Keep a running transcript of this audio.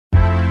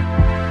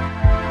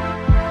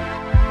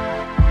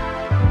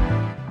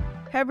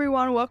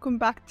everyone, welcome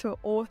back to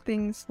All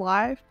Things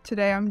Live.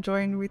 Today I'm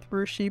joined with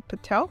Rushi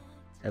Patel.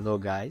 Hello,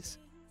 guys.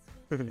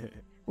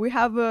 We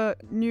have a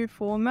new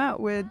format.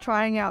 We're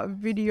trying out a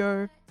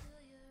video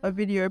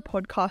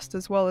podcast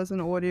as well as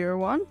an audio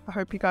one. I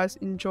hope you guys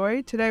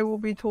enjoy. Today we'll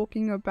be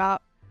talking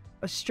about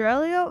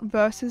Australia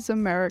versus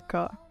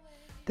America,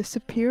 the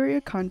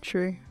superior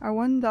country. I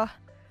wonder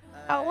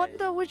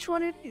which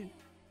one it is.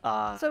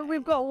 So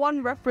we've got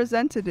one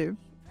representative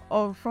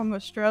from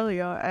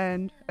Australia,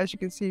 and as you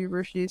can see,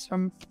 Rushi is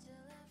from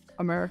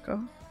America,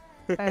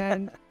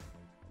 and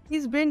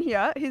he's been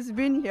here.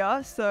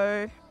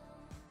 So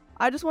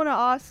I just want to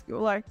ask,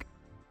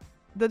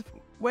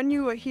 when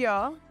you were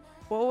here,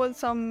 what were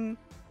some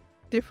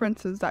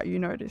differences that you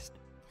noticed?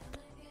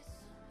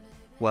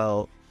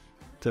 Well,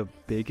 the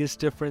biggest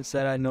difference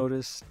that I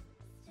noticed,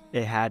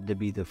 it had to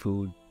be the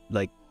food.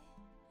 Like,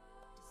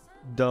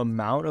 the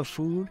amount of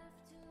food,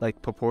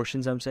 like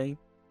proportions I'm saying,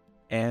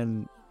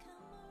 and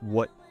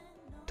what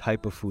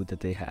type of food that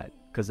they had.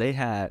 Because they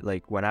had,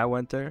 like, when I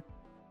went there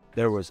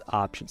was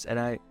options.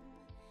 And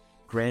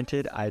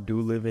granted, I do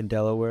live in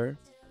Delaware,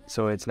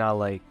 so it's not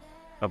like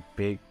a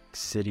big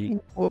city.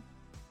 Whoop.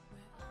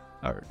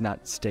 Or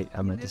not state,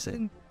 I meant to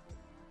say.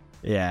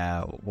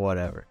 Yeah,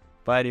 whatever.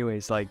 But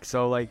anyways, I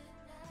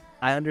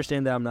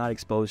understand that I'm not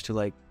exposed to,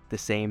 like, the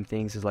same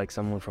things as, like,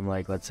 someone from,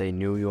 like, let's say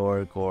New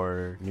York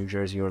or New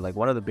Jersey or, like,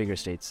 one of the bigger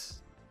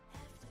states.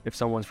 If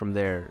someone's from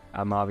there,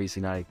 I'm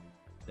obviously not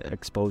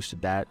exposed to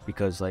that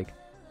because, like,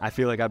 I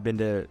feel like I've been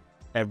to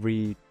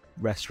every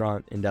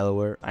restaurant in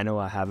Delaware. I know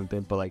I haven't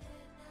been, but, like,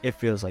 it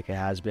feels like it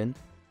has been.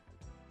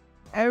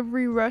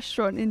 Every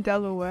restaurant in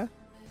Delaware?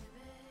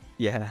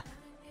 Yeah.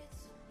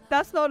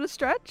 That's not a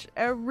stretch.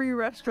 Every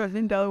restaurant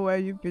in Delaware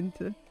you've been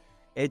to.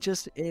 It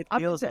I've been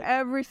feels to like...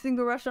 every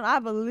single restaurant. I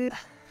have a list.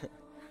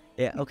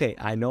 Yeah, okay,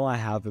 I know I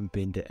haven't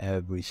been to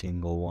every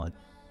single one,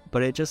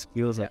 but it just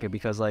feels like it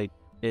because, like,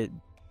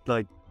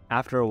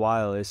 after a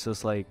while, it's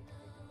just like,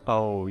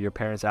 oh, your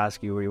parents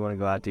ask you where you want to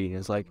go out to eat, and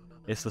it's like,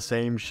 it's the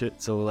same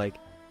shit, so, like,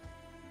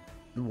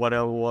 what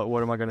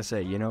am I gonna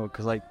say, you know?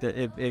 Because, like,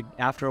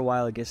 after a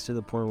while, it gets to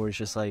the point where it's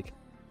just like,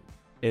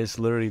 it's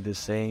literally the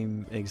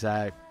same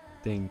exact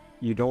thing.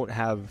 You don't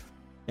have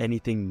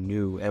anything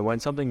new, and when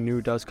something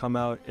new does come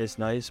out, it's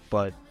nice,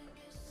 but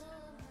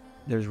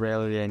there's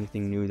rarely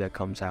anything new that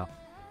comes out.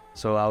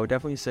 So I would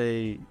definitely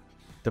say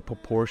the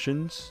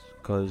proportions,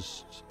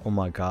 because, oh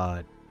my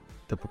god,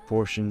 the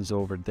proportions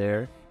over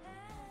there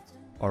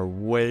are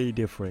way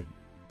different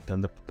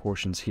than the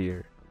proportions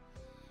here.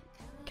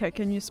 Okay,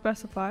 can you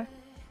specify?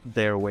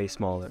 They're way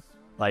smaller.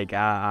 Like,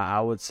 I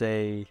would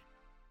say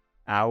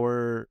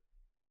our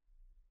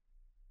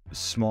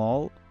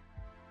small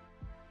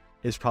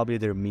is probably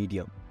their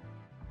medium.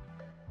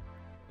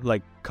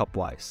 Like,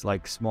 cup-wise.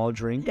 Like, small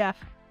drink. Yeah.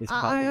 It's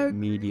probably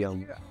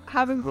medium. I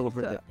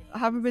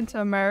haven't been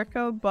to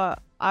America,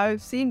 but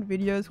I've seen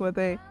videos where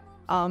they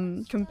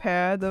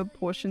compare the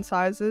portion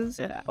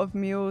sizes of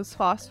meals,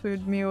 fast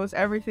food meals,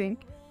 everything.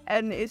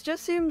 And it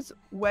just seems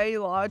way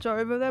larger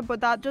over there,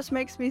 but that just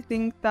makes me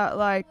think that,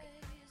 like,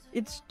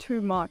 it's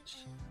too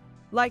much.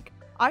 Like,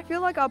 I feel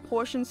like our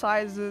portion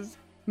sizes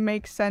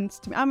make sense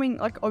to me. I mean,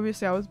 like,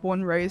 obviously I was born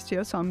and raised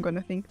here, so I'm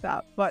gonna think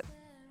that. But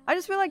I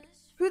just feel like,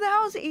 who the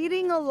hell is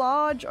eating a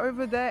large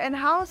over there? And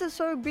how is it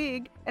so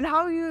big? And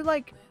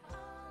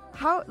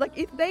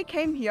if they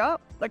came here,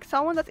 like,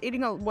 someone that's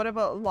eating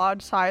whatever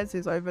large size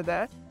is over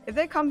there, if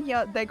they come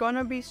here, they're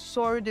gonna be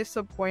so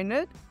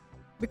disappointed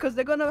because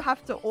they're gonna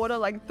have to order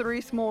like 3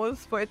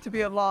 smalls for it to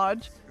be a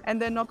large,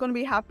 and they're not gonna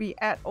be happy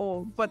at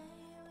all. But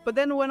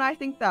then when I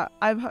think that,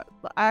 I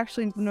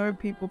actually know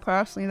people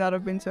personally that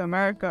have been to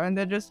America, and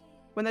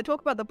when they talk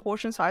about the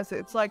portion size,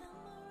 it's like,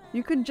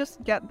 you could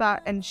just get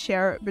that and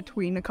share it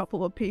between a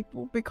couple of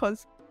people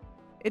because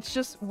it's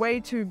just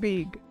way too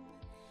big.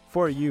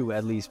 For you,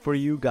 at least. For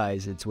you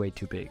guys, it's way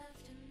too big.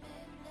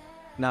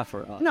 Not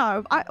for us.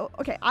 No,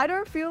 I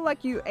don't feel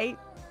like you ate,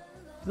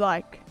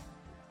 like,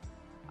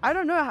 I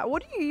don't know,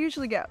 what do you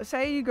usually get?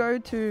 Say you go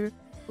to,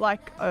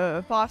 like,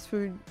 a fast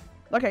food,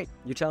 okay.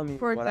 You tell me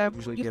for what example, I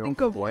usually just get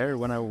think over of there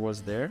when I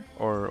was there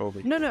or over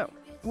here? No.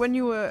 When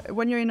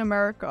you're in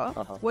America,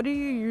 what do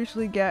you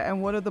usually get,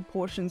 and what are the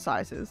portion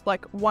sizes?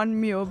 Like, one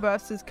meal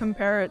versus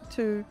compare it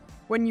to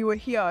when you were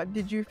here.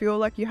 Did you feel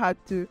like you had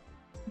to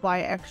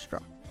buy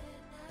extra?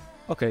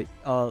 Okay,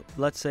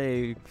 let's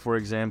say, for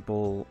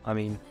example, I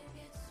mean,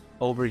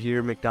 over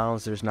here,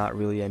 McDonald's, there's not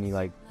really any,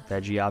 like,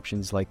 veggie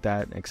options like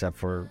that, except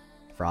for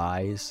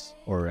fries,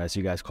 or as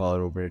you guys call it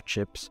over there,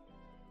 chips.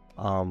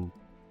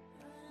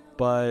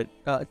 But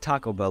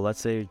Taco Bell,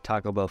 let's say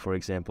Taco Bell, for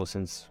example,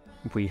 since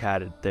we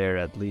had it there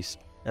at least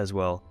as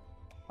well.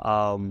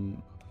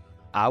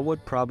 I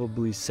would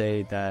probably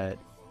say that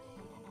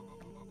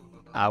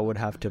I would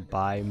have to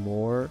buy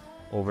more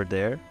over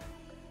there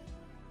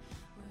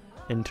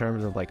in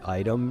terms of, like,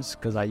 items,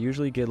 because I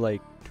usually get,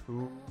 like,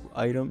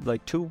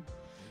 2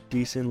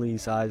 decently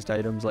sized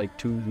items, like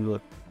 2,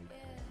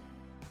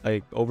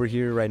 like, over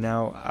here right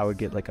now I would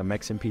get, like, a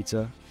Mexican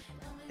pizza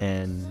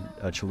and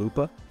a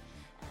chalupa,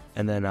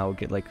 and then I would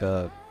get, like,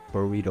 a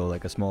burrito,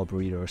 like a small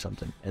burrito or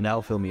something, and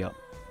that'll fill me up.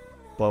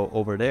 But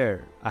over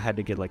there, I had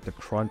to get like the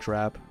crunch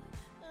wrap,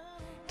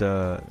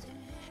 the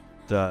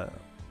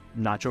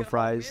nacho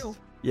fries.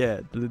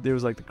 Yeah, there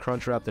was like the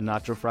crunch wrap, the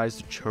nacho fries,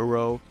 the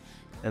churro,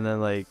 and then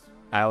like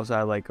I also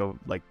had like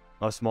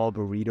a small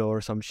burrito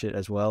or some shit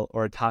as well,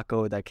 or a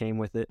taco that came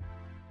with it.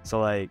 So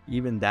like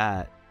even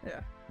that,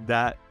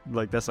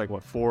 that's like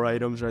what, 4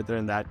 items right there,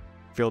 and that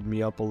filled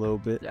me up a little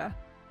bit. Yeah.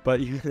 But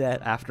even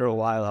that, after a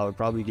while, I would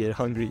probably get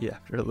hungry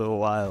after a little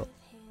while.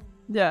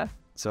 Yeah.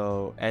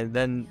 So, and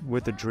then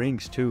with the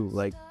drinks too,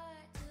 like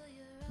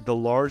the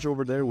large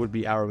over there would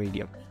be our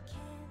medium.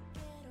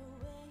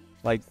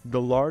 Like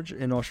the large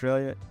in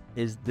Australia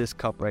is this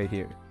cup right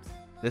here.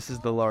 This is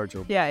the large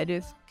over. Yeah, it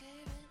is.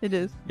 It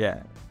is.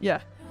 Yeah.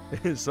 Yeah.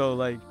 So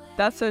like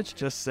That's such.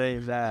 just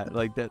saying that,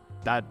 like that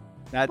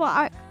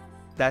Well,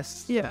 that's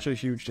such a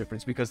huge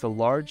difference, because the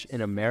large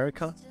in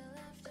America,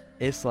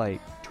 it's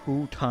like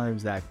 2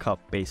 times that cup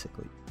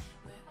basically.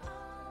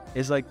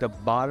 It's like the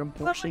bottom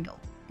portion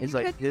is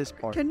like this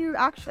part. Can you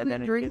actually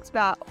drink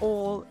that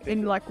all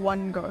in like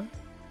one go?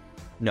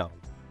 No.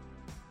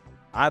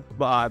 Then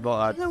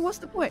what's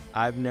the point?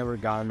 I've never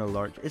gotten a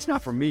large. It's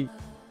not for me.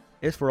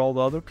 It's for all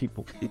the other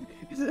people.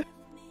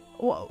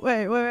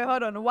 Wait,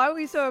 hold on. Why were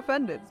you so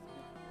offended?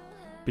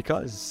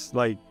 Because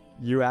like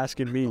you're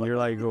asking me, you're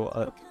like,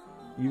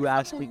 you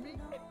asked me.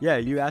 Yeah,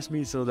 you asked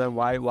me. So then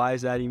why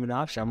is that even an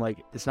option? I'm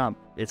like, it's not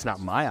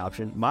my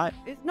option.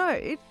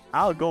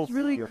 I'll go. It's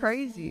really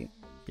crazy.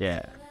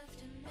 Yeah.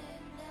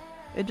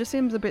 It just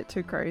seems a bit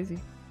too crazy.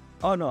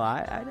 Oh no,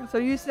 I don't. So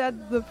you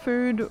said the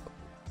food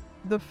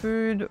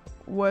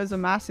was a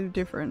massive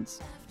difference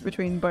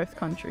between both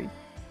countries.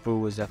 Food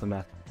was definitely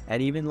math.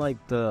 And even like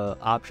the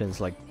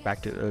options, like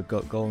back to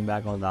going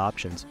back on the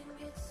options,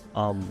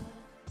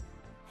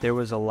 there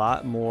was a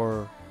lot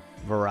more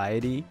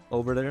variety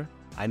over there.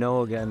 I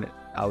know, again,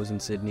 I was in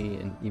Sydney,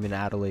 and even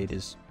Adelaide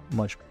is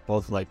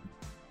both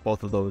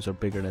of those are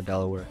bigger than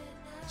Delaware,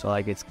 so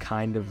like it's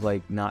kind of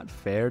like not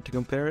fair to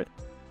compare it,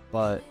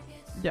 but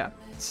yeah,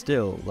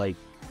 still, like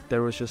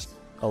there was just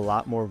a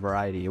lot more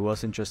variety. It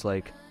wasn't just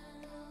like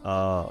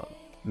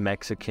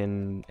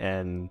Mexican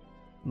and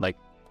like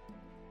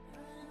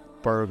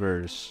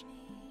burgers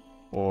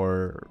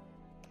or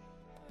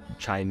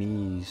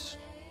Chinese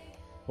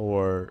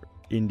or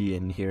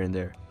Indian here and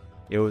there.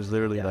 It was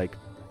literally like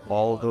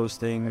all of those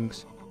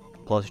things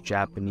plus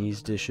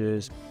Japanese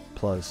dishes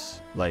plus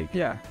like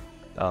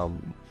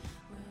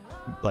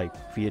like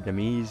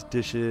Vietnamese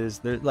dishes.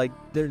 There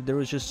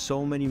was just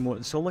so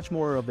much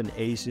more of an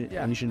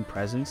Asian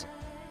presence.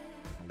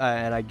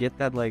 And I get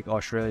that like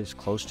Australia is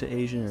close to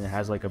Asian and it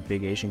has like a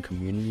big Asian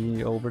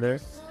community over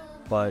there,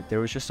 but there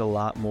was just a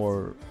lot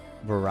more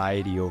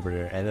variety over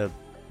there and a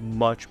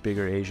much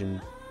bigger Asian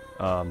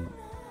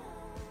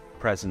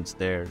presence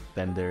there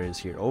than there is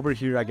here. Over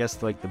here, I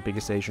guess like the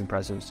biggest Asian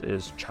presence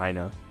is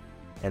China,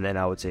 and then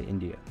I would say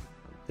India.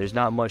 There's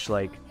not much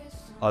like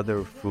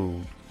other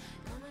food.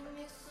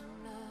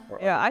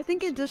 Yeah, I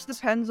think it just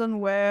depends on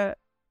where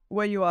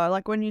you are.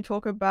 Like when you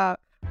talk about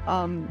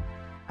how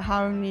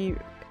many,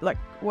 like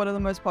what are the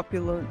most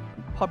popular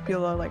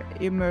like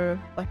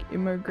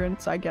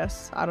immigrants, I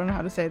guess. I don't know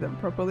how to say them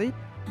properly,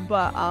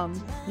 but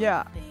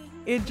yeah,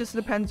 it just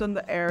depends on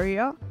the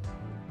area.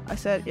 I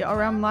said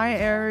around my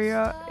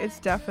area, it's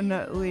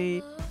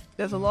definitely,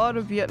 there's a lot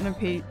of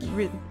Vietnamese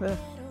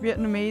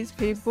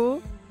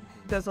people.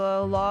 There's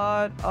a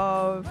lot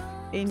of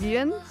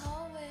Indians,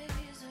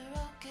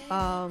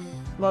 a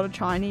lot of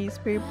Chinese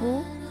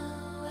people,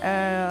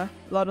 a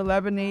lot of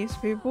Lebanese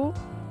people.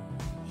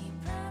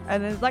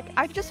 And it's like,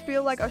 I just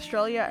feel like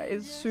Australia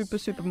is super,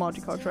 super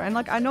multicultural. And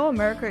like, I know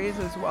America is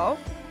as well,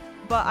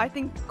 but I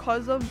think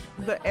because of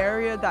the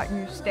area that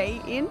you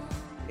stay in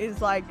is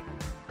like,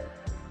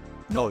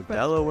 no,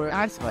 Delaware.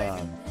 That's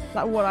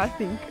what I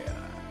think.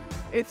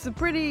 It's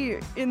pretty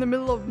in the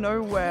middle of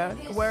nowhere,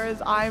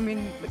 whereas I'm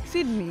in like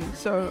Sydney,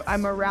 so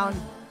I'm around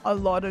a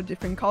lot of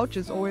different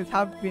cultures, always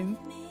have been.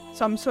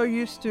 So I'm so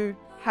used to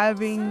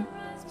having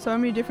so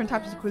many different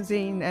types of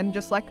cuisine and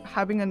just like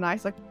having a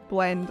nice like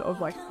blend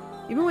of like,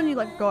 even when you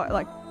like go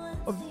like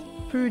of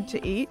food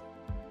to eat,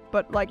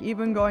 but like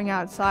even going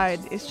outside,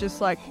 it's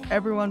just like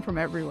everyone from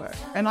everywhere,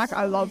 and like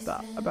I love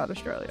that about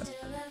Australia.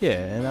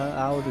 Yeah, and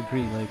I would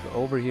agree. Like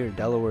over here,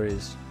 Delaware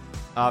is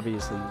not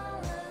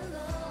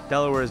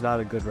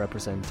a good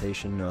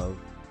representation of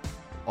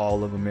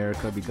all of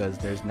America, because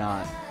there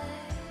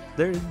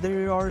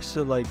are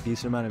still like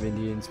decent amount of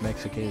Indians,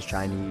 Mexicans,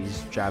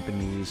 Chinese,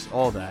 Japanese,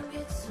 all that,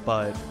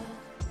 but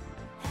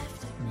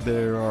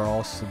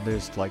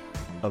there's like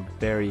a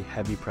very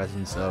heavy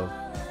presence of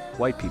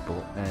white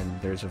people,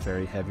 and there's a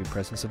very heavy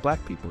presence of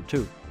black people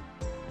too.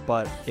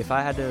 But if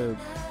I had to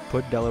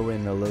put Delaware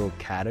in a little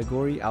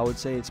category, I would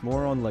say it's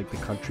more on like the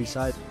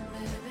countryside.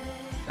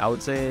 I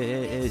would say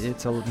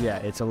it's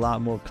a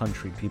lot more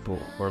country people,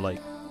 or like,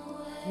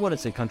 I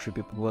wouldn't say country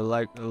people, but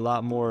like a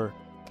lot more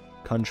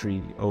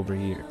country over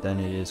here than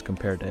it is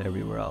compared to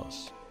everywhere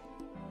else.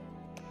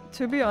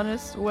 To be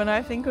honest, when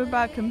I think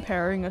about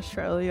comparing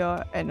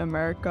Australia and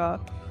America,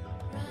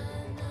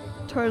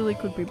 totally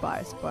could be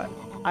biased, but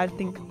I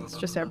think it's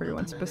just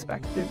everyone's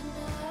perspective.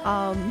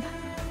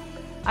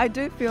 I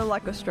do feel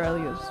like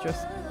Australia is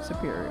just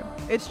superior.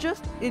 It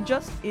just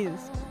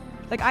is.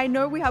 Like, I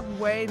know we have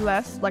way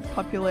less, like,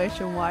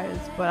 population-wise,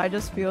 but I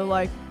just feel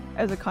like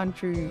as a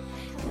country,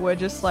 we're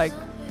just, like,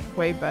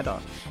 way better.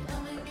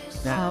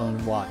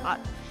 Why?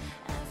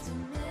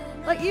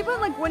 Like, even,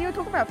 like, when you're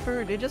talking about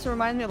food, it just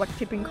reminds me of, like,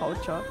 tipping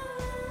culture.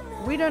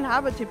 We don't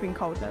have a tipping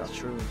culture. That's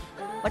true.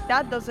 Like,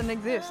 that doesn't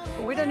exist.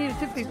 We don't need to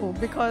tip people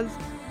because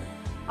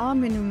our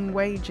minimum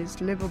wage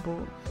is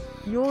livable.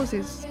 Yours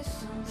is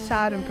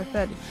sad and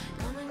pathetic.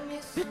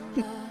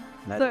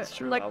 That's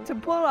true. Like, to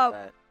pull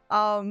up,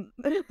 I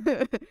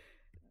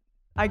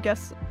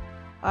guess,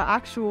 an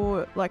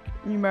actual, like,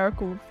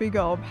 numerical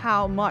figure of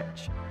how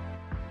much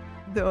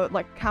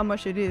how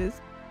much it is,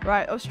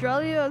 right?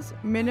 Australia's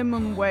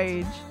minimum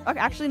wage. Okay,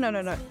 actually, no.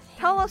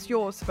 Tell us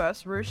yours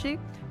first, Rushi.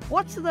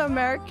 What's the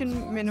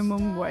American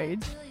minimum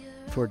wage?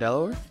 For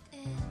Delaware?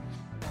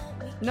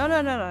 No.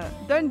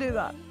 Don't do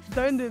that.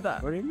 Don't do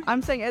that. What do you mean?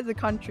 I'm saying as a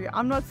country.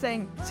 I'm not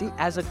saying. See,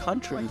 as a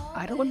country,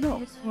 I don't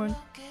know.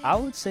 I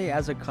would say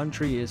as a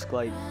country is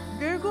like.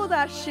 Google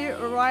that shit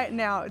right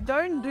now.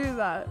 Don't do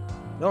that.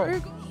 No,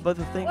 Google but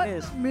the thing what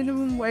is,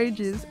 minimum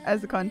wages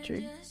as a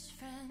country.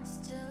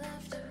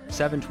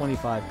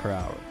 $7.25 per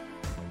hour.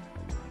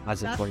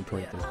 As in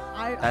 2023.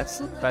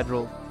 That's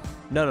federal.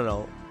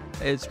 No.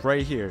 It's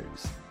right here.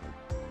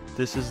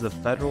 This is the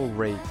federal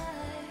rate,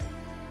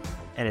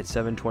 and it's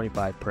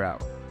 $7.25 per hour.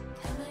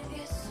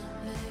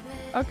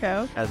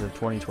 Okay. As of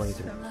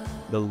 2023.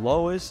 The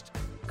lowest,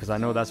 because I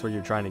know that's what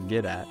you're trying to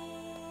get at.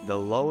 The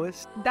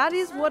lowest. That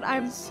is what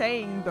I'm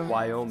saying, though.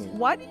 Wyoming.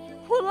 Why did you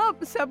pull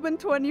up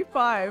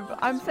 725?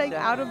 I'm saying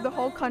out of the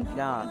whole country,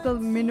 Nah. the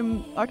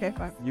minimum. Okay,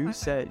 fine. You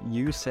said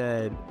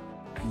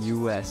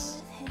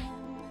U.S.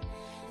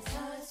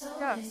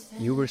 Yeah.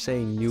 You were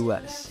saying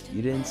U.S.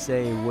 You didn't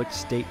say which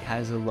state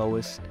has the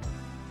lowest.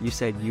 You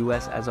said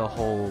U.S. as a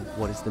whole.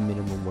 What is the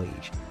minimum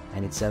wage?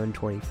 And it's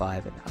 $7.25 an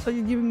hour. So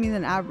you're giving me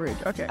an average.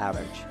 Okay.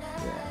 Average.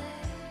 Yeah.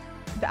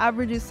 The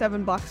average is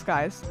 $7,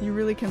 guys. You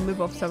really can live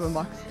off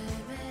 $7.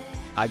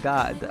 I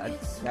got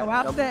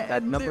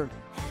that number. there.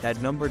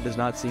 That number does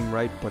not seem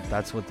right, but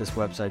that's what this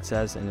website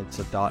says, and it's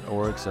a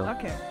 .org. So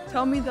Okay.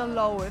 Tell me the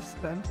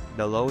lowest then.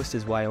 the lowest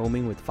is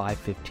Wyoming with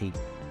 $5.15,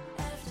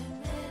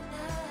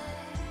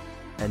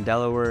 and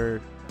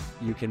Delaware,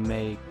 you can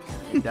make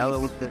in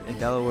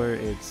Delaware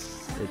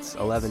it's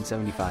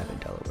 $11.75 in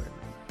Delaware.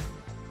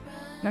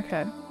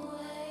 Okay.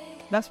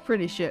 That's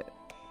pretty shit.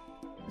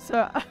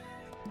 So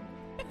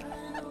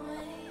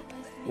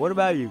What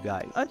about you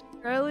guys?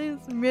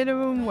 Australia's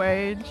minimum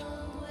wage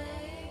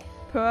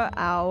per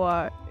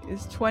hour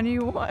is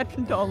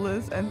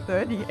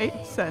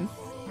 $21.38.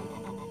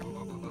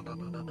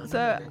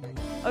 So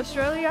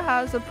Australia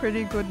has a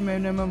pretty good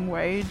minimum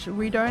wage.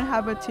 We don't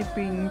have a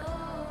tipping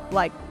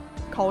like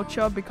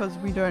culture because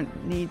we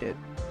don't need it.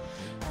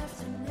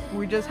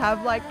 We just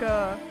have like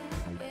a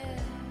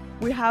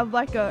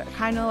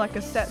kind of like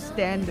a set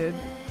standard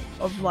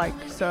of like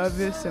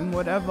service and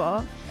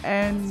whatever,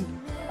 and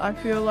I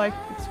feel like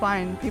it's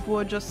fine. People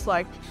are just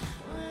like,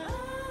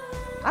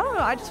 I don't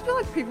know, I just feel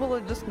like people are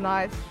just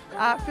nice.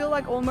 I feel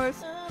like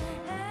almost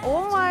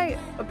all my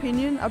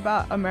opinions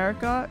about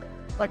America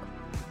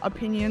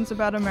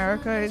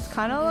is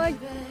kind of like,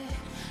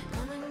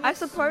 I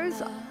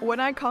suppose when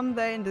I come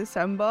there in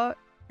December,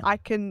 I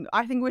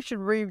think we should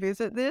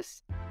revisit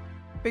this,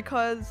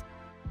 because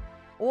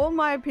all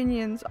my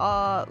opinions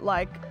are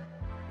like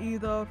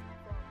either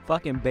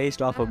Fucking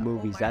based off of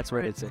movies. That's where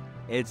it's.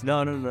 It's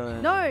no.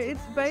 no,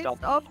 it's based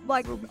off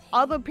like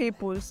other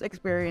people's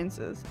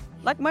experiences.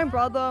 Like my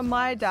brother,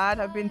 my dad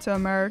have been to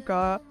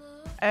America,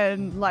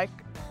 and like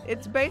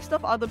it's based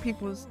off other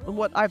people's,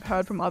 what I've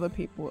heard from other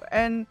people.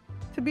 And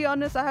to be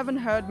honest, I haven't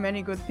heard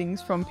many good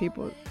things from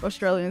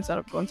Australians that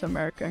have gone to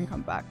America and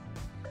come back.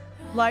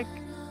 Like,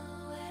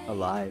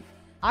 Alive.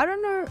 I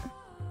don't know.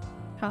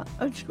 Huh?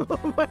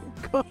 Oh my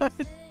god.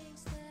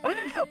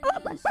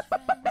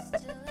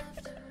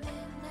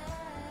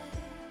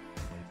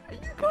 You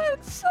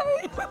can't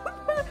say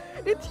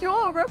it's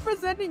you're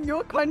representing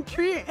your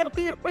country.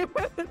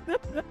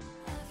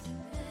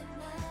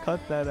 Cut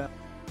that out.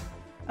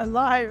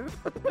 Alive.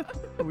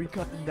 Are we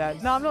cutting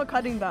that? No, I'm not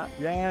cutting that.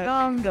 Yeah. No,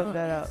 I'm cut not.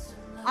 that out.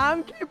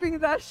 I'm keeping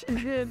that shit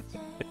in.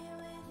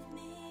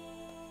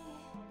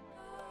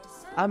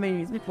 I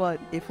mean, but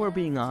if we're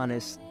being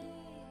honest,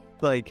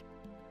 like,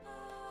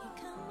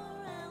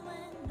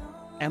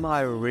 am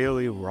I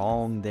really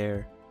wrong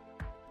there?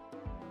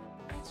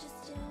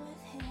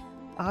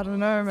 I don't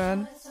know,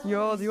 man.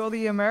 You're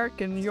the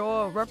American.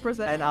 You're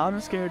representing. And I'm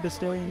scared to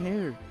stay in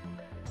here.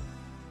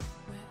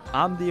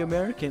 I'm the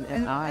American,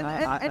 and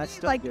I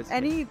still like get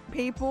any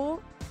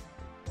people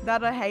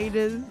that are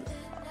haters,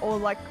 or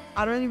like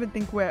I don't even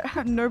think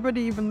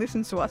nobody even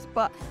listens to us,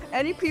 but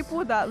any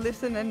people that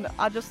listen and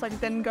are just like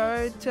then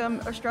go to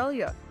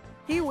Australia,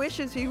 he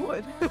wishes he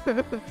would.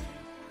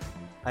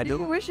 I do.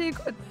 He wish he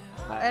could,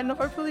 and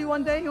hopefully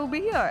one day he'll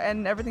be here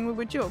and everything will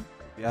be chill.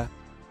 Yeah,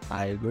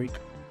 I agree.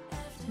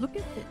 Look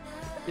at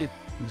it. It-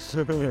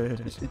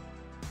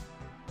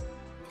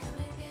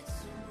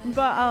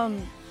 But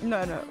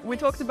no. We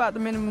talked about the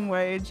minimum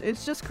wage.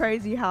 It's just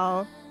crazy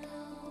how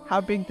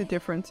big the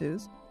difference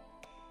is.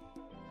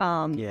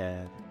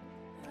 yeah.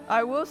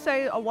 I will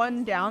say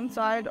one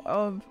downside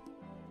of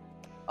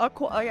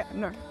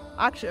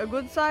actually a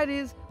good side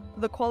is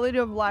the quality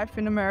of life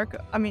in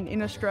America. I mean,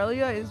 in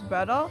Australia is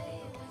better,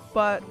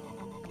 but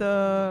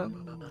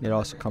It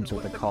also comes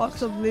with the the cost.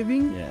 cost of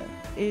living Yeah.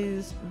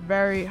 is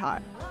very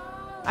high.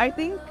 I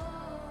think,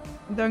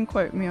 don't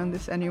quote me on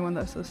this, anyone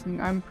that's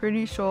listening, I'm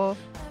pretty sure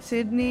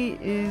Sydney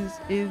is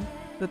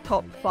the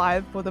top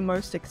 5 for the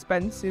most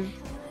expensive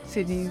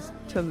cities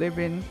to live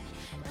in.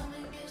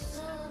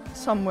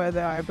 Somewhere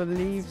there, I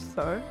believe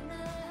so.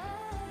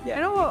 Yeah,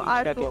 you know what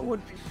I thought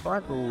would be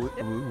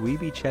fun? We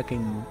be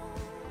checking,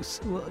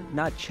 well,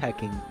 not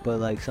checking, but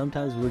like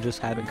sometimes we're just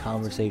having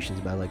conversations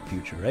about like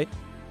future, right?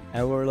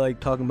 And we're like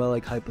talking about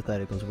like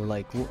hypotheticals. We're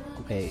like,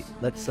 okay,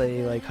 let's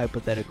say like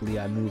hypothetically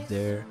I move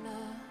there,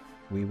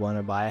 we want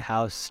to buy a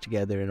house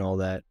together and all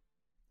that.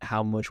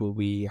 How much will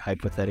we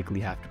hypothetically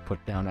have to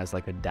put down as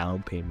like a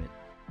down payment?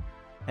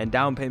 And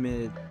down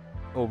payment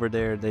over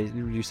there,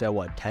 you said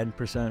what,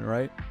 10%,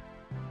 right?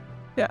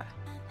 Yeah.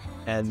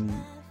 And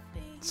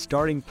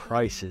starting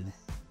prices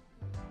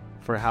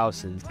for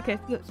houses. Okay,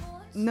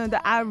 no,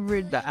 the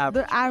average. The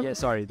average. av- Yeah,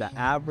 sorry. The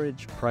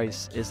average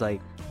price is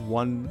like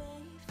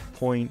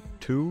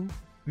 1.2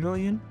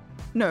 million.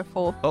 No,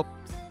 4.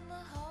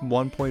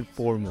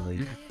 1.4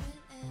 million.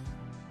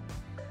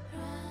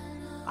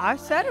 I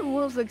said it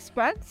was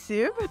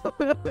expensive.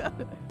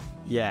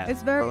 Yeah,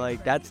 It's very but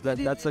like that's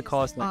the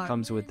cost that fine.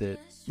 comes with it.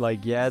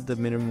 Like, yeah, the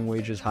minimum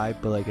wage is high,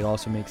 but like it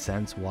also makes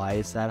sense why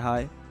it's that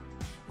high,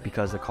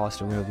 because the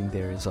cost of living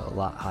there is a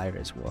lot higher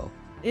as well.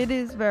 It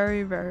is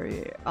very,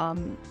 very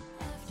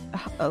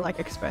like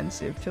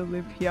expensive to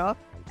live here.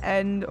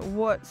 And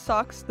what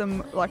sucks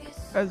them like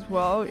as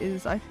well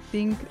is I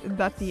think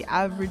that the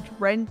average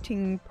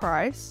renting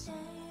price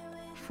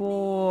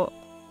for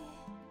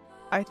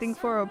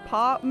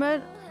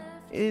apartment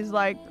is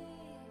like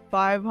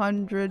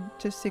 500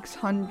 to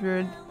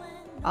 600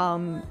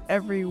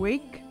 every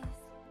week.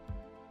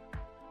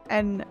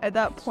 And at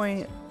that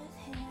point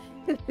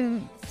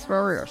it's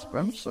very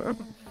expensive.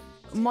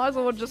 Might as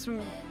well just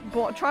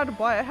try to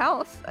buy a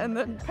house and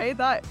then pay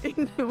that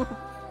into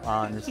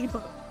Honestly,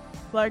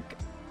 like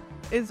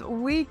it's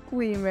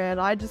weekly, man.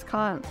 I just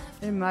can't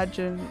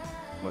imagine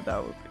what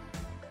that would be.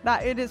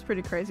 That it is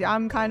pretty crazy. I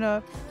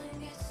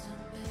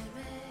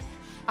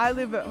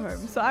live at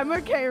home, so I'm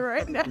okay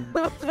right now.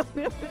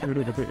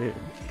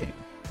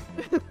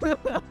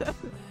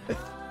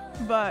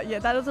 But yeah,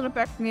 that doesn't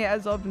affect me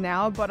as of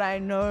now, but I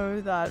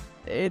know that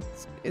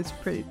it's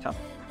pretty tough.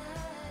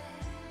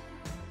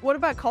 What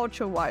about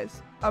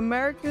culture-wise?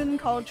 American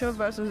culture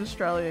versus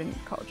Australian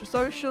culture.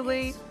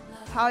 Socially,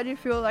 how do you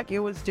feel like it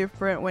was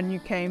different when you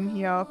came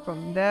here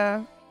from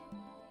there?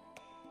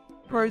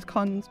 Pros,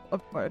 cons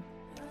of both.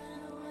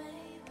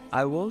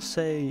 I will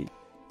say,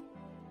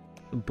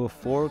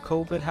 before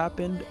COVID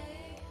happened,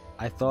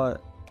 I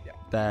thought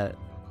that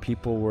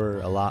people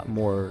were a lot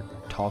more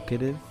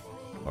talkative,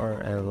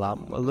 or a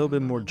little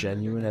bit more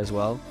genuine as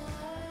well.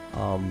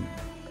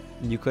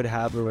 You could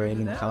have a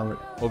random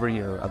over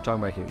here. I'm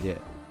talking about here. Yeah,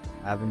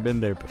 I haven't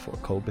been there before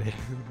COVID,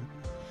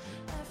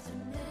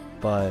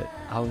 but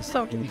I was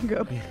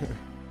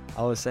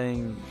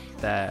saying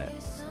that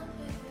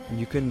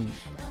you can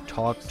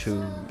talk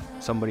to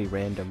somebody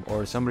random,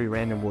 or somebody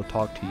random will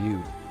talk to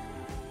you.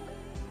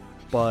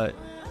 But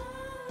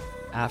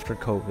after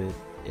COVID,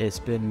 it's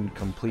been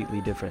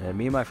completely different. And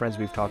me and my friends,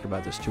 we've talked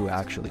about this too,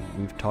 actually.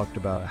 We've talked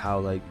about how,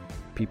 like,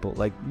 people,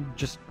 like,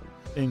 just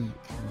in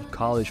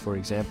college, for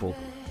example,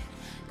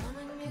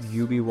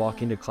 you be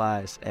walking to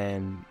class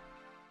and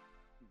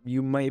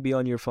you might be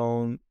on your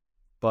phone,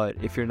 but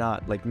if you're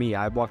not, like me,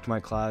 I walk to my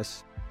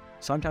class.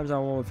 Sometimes I'm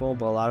on my phone,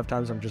 but a lot of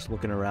times I'm just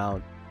looking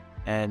around.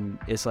 And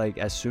it's like,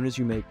 as soon as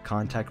you make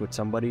contact with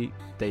somebody,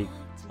 they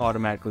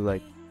automatically,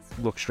 like,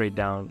 look straight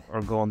down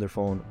or go on their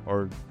phone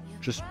or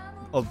just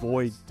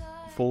avoid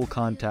full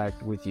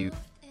contact with you.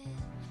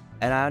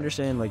 And I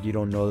understand, like, you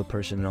don't know the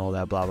person and all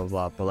that, blah blah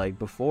blah, but like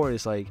before,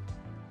 it's like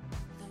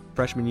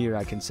freshman year,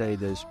 I can say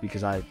this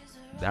because I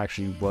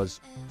actually was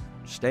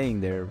staying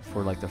there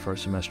for like the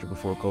first semester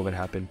before COVID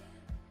happened.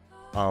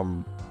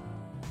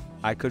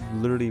 I could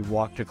literally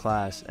walk to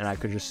class and I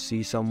could just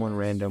see someone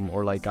random,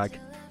 or like I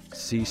could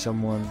see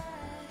someone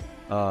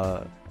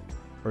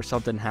or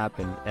something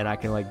happen, and I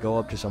can like go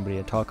up to somebody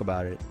and talk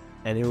about it,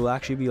 and it will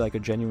actually be like a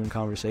genuine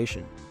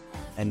conversation.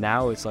 And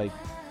now it's like,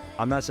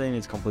 I'm not saying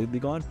it's completely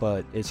gone,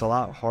 but it's a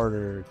lot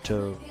harder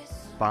to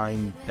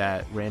find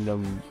that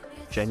random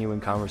genuine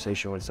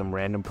conversation with some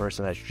random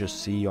person that you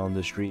just see on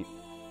the street.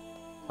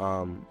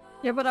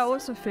 Yeah, but I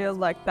also feel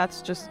like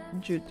that's just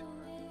due to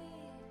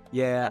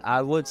Yeah,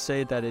 I would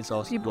say that it's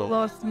also people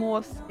are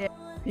more scared.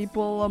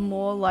 People are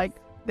more like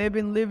they've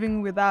been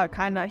living without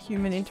kind of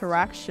human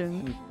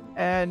interaction,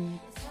 and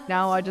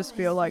now I just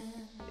feel like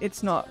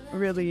it's not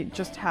really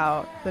just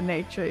how the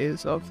nature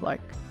is of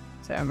like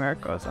say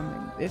America or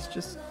something. It's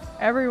just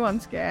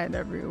everyone's scared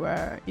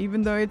everywhere.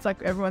 Even though it's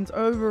like everyone's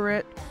over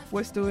it,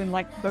 we're still in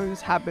like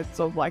those habits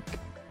of like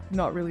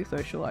not really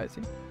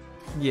socializing.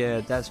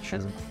 Yeah, that's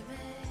true.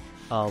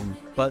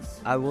 But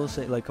I will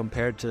say, like,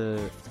 compared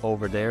to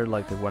over there,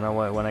 like when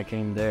I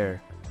came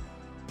there,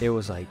 it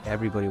was like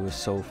everybody was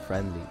so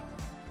friendly.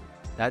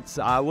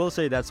 I will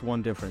say that's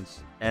one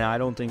difference, and I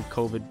don't think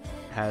COVID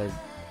had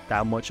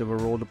that much of a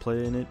role to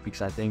play in it,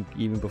 because I think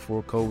even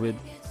before COVID,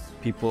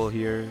 people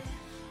here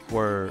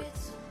were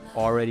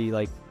already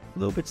like a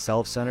little bit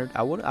self-centered. I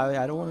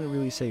don't want to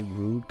really say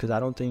rude, because I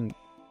don't think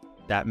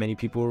that many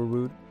people were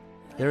rude.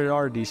 There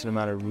are a decent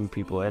amount of rude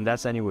people, and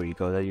that's anywhere you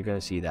go that you're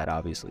gonna see that,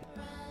 obviously.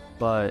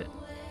 But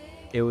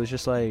it was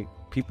just like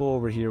people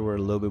over here were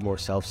a little bit more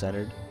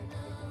self-centered.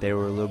 They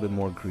were a little bit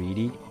more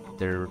greedy.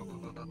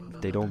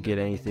 They don't get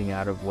anything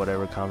out of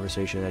whatever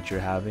conversation that you're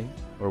having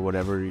or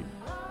whatever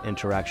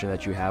interaction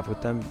that you have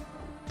with them.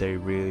 They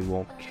really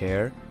won't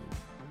care.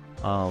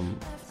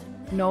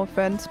 No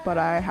offense, but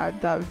I had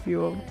that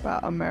view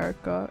about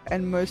America,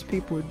 and most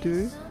people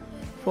do,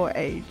 for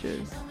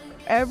ages.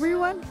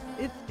 Everyone,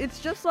 it's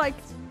just like,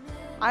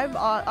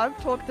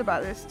 I've talked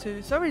about this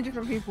to so many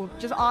different people.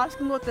 Just ask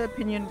them what their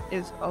opinion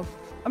is of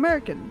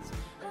Americans.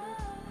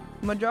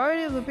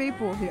 Majority of the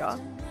people here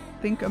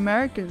think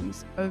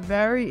Americans are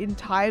very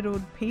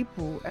entitled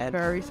people and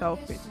very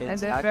selfish, and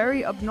they're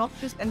very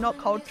obnoxious and not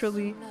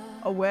culturally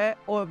aware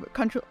or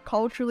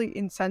culturally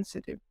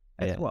insensitive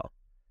as well.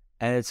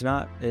 And it's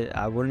not,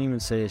 I wouldn't even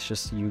say it's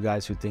just you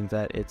guys who think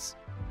that. It's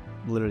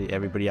literally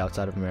everybody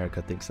outside of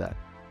America thinks that.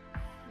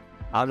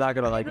 I'm not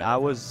gonna, like, I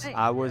was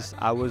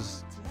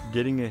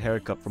getting a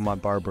haircut from my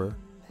barber,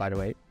 by the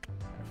way.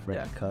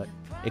 Cut.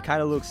 It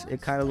kind of looks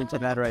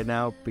bad right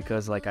now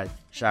because like I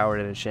showered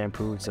and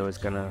shampooed, so it's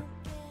gonna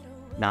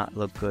not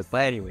look good.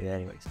 But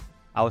anyways,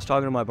 I was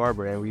talking to my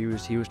barber, and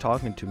he was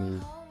talking to me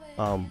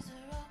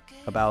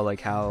about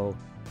like how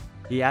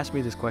he asked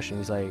me this question.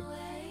 He's like,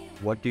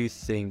 what do you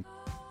think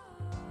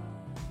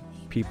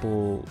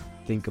people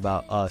think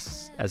about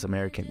us as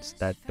Americans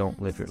that don't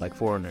live here, like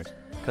foreigners?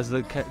 Because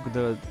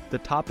the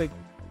topic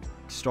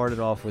started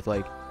off with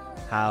like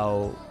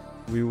how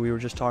we were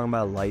just talking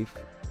about life,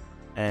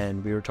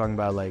 and we were talking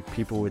about like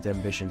people with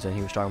ambitions, and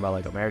he was talking about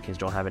like Americans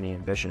don't have any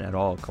ambition at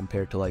all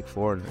compared to like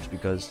foreigners,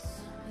 because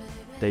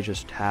they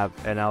just have,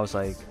 and I was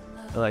like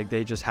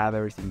they just have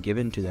everything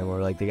given to them,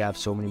 or like they have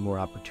so many more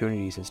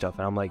opportunities and stuff.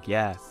 And I'm like,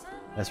 yeah,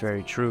 that's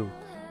very true.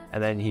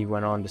 And then he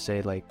went on to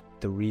say like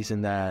the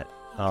reason that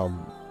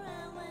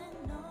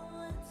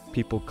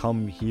people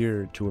come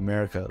here to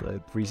America,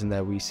 the reason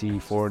that we see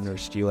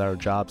foreigners steal our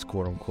jobs,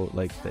 quote unquote,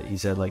 like that, he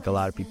said like a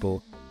lot of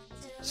people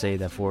say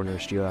that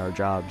foreigners steal our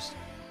jobs,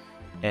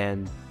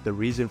 and the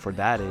reason for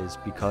that is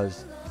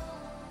because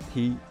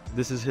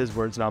this is his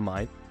words, not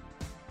mine.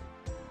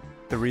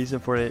 The reason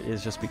for it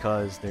is just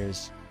because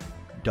there's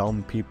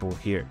dumb people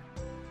here.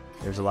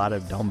 There's a lot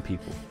of dumb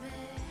people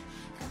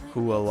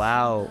who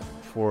allow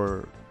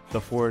for the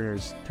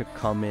foreigners to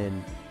come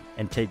in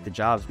and take the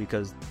jobs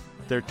because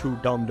they're too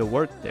dumb to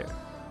work there.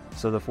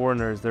 So the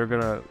foreigners, they're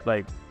gonna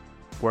like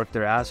work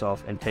their ass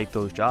off and take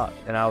those jobs.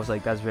 And I was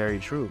like, that's very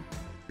true,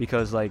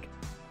 because like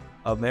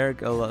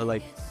America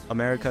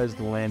is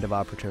the land of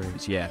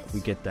opportunities. Yeah, we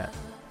get that,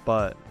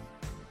 but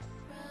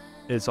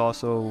it's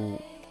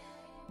also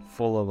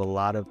full of a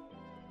lot of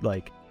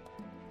like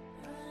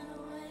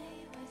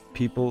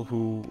people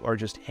who are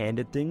just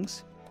handed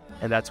things,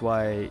 and that's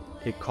why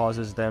it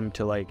causes them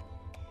to like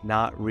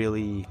not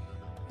really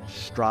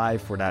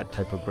strive for that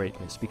type of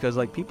greatness. Because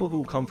like people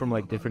who come from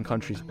like different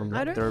countries, from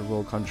like third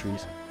world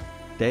countries,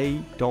 they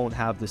don't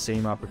have the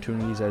same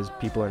opportunities as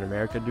people in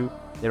America do.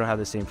 They don't have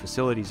the same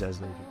facilities as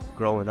they do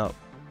growing up.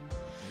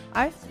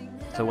 I think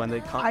so when they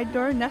come, I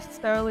don't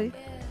necessarily,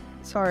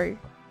 sorry,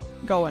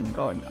 go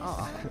on.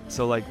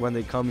 So like when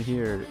they come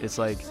here, it's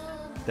like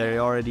they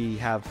already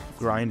have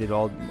grinded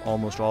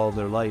almost all of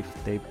their life.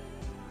 They've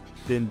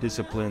been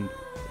disciplined,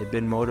 they've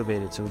been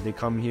motivated, so they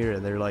come here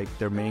and they're like,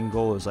 their main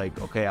goal is like,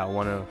 okay, I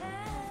want to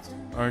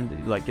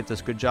earn, like get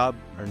this good job,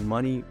 earn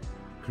money,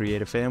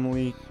 create a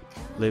family,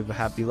 live a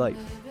happy life.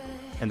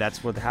 And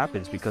that's what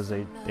happens, because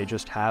they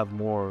just have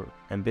more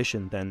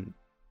ambition than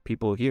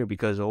people here.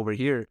 Because over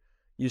here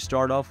you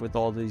start off with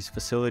all these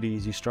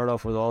facilities, you start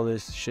off with all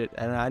this shit,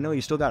 and I know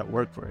you still gotta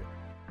work for it.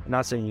 I'm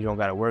not saying you don't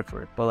gotta work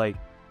for it, but like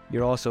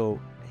you're also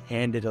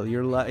handed,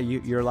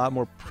 you're a lot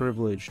more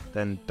privileged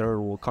than third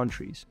world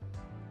countries.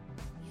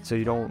 So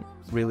you don't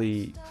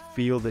really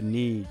feel the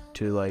need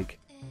to like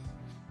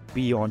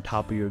be on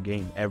top of your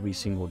game every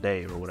single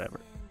day or whatever.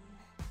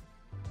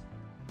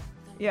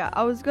 Yeah,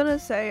 I was gonna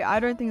say, I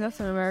don't think that's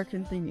an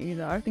American thing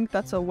either. I think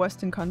that's a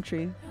Western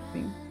country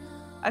thing.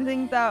 I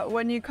think that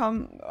when you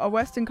come,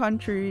 Western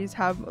countries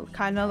have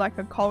kind of like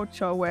a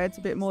culture where it's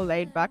a bit more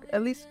laid back.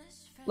 At least,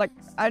 like,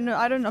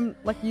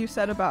 like you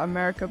said about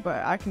America,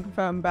 but I can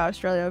confirm about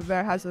Australia,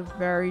 there has a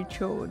very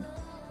chilled,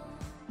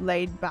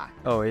 laid back.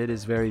 Oh, it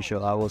is very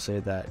chill. I will say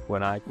that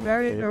when I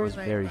it was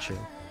very chill.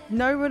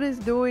 Nobody's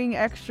doing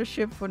extra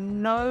shit for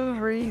no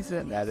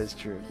reason. That is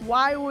true.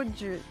 Why would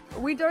you?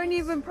 We don't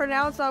even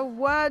pronounce our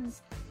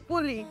words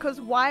fully, because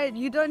why?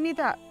 You don't need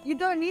that. You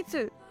don't need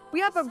to. We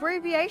have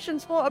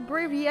abbreviations for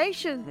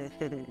abbreviations.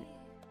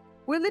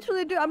 We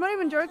literally do. I'm not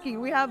even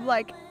joking. We have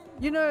like,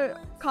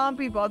 can't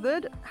be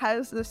bothered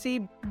has the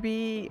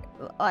CB,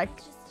 like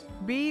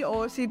B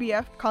or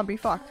CBF, can't be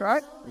fucked,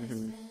 right?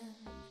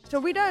 So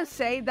we don't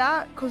say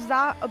that because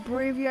that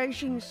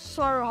abbreviation is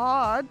so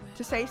hard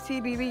to say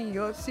CBB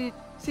or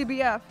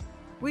CBF.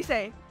 We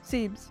say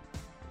CBS.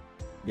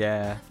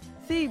 Yeah.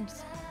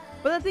 CBS.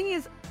 But the thing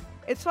is,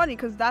 it's funny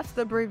because that's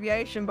the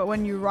abbreviation, but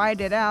when you write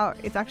it out,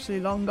 it's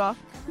actually longer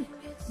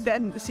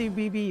than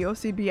CBB or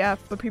CBF,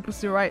 but people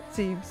still write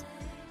CBS.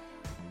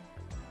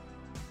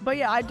 But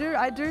yeah, I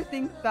do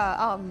think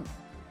that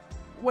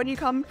when you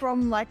come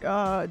from like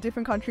a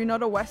different country,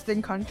 not a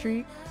Western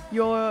country,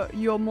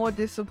 you're more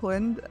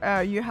disciplined.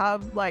 You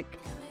have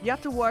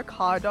to work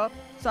harder.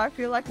 So I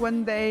feel like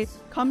when they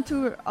come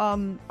to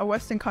a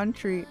Western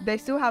country, they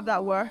still have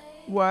that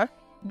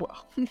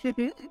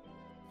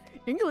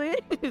English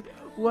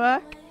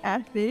work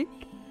ethic,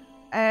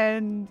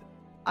 and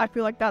I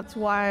feel like that's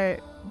why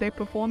they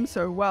perform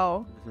so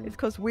well. It's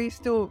because we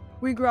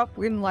grew up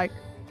in like,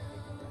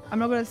 I'm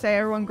not gonna say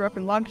everyone grew up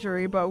in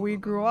luxury, but we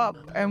grew up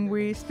and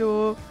we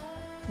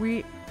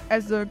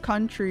as a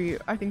country,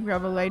 I think we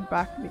have a laid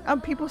back.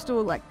 People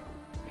still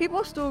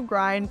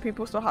grind,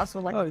 people still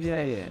hustle. Like, oh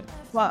yeah.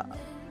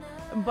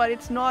 But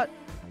it's not.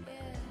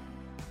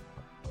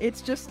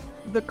 It's just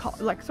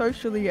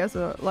socially as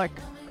a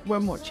we're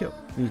more chill.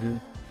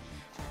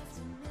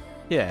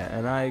 Yeah,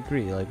 and I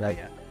agree.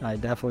 I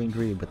definitely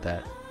agree with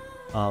that.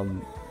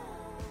 I'm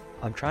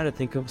trying to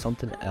think of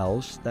something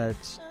else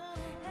that's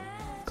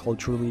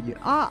culturally.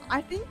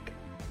 I think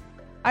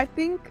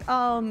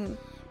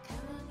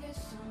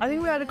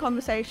we had a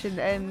conversation,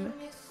 and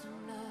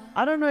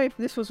I don't know if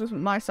this was with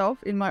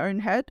myself in my own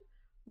head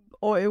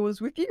or it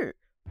was with you,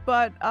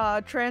 but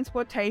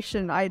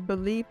transportation, I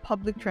believe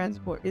public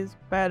transport is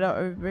better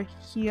over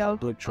here.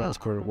 Public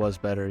transport was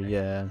better,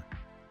 yeah.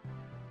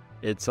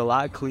 It's a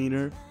lot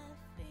cleaner.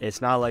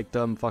 It's not like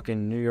them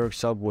fucking New York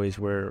subways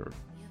where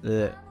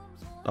those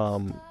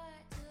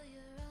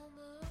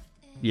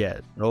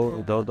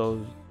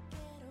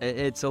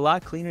it's a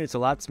lot cleaner, it's a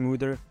lot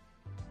smoother,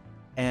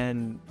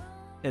 and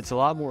it's a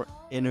lot more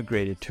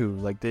integrated too.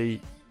 Like the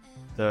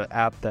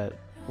app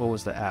what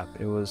was the app?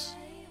 It was,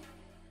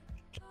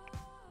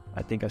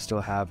 I think I still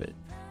have it,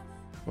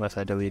 unless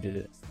I deleted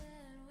it.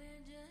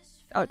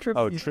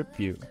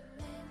 TripView.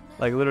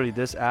 Like literally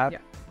this app,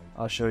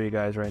 I'll show you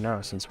guys right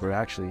now since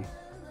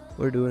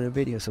we're doing a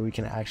video, so we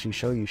can actually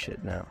show you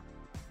shit now.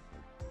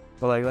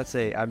 But like, let's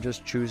say I'm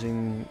just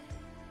choosing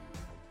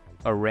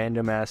a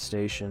random ass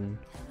station.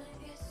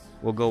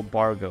 We'll go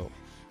Bargo.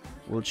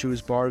 We'll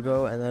choose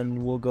Bargo, and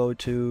then we'll go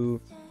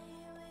to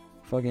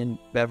fucking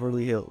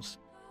Beverly Hills.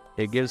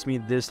 It gives me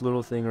this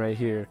little thing right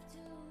here.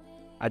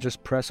 I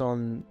just press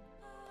on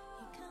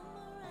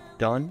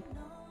done,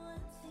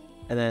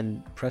 and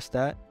then press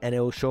that, and it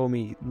will show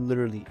me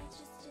literally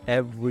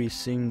every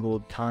single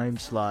time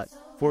slot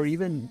for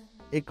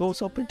it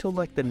goes up until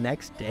like the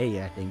next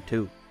day, I think,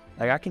 too.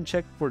 Like I can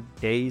check for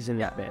days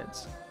in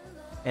advance,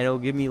 and it'll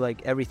give me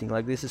like everything.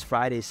 Like this is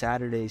Friday,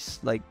 Saturdays,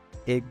 like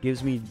it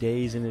gives me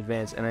days in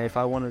advance. And if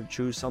I want to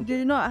choose something, do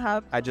you not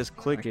have? I just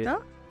click it.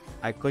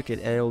 I click it,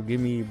 and it'll give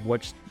me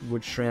which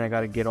train I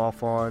gotta get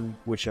off on,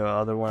 which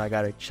other one I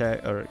gotta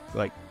check or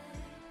like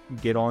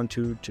get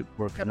onto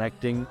we're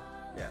connecting.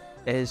 Yeah,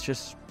 and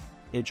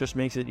it just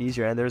makes it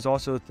easier. And there's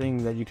also a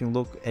thing that you can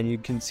look and you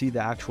can see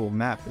the actual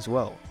map as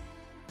well.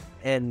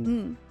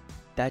 And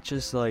that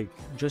just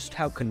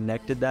how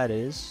connected that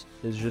is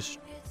just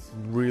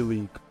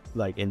really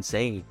like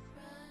insane.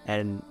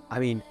 And I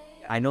mean,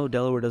 I know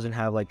Delaware doesn't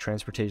have like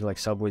transportation like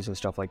subways and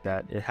stuff like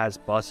that. It has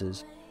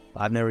buses.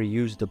 I've never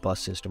used the bus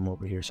system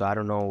over here, so I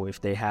don't know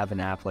if they have an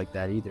app like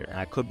that either. And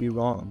I could be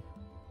wrong,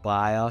 but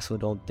I also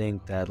don't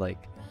think that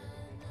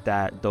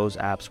those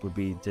apps would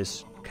be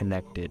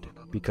disconnected,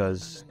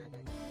 because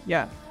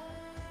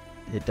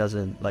it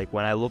doesn't, like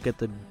when I look at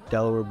the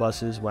Delaware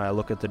buses, when I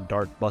look at the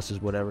Dart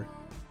buses, whatever,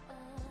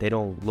 they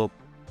don't look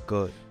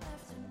good.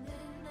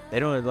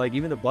 They don't, like,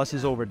 even the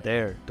buses over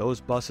there,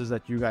 those buses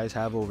that you guys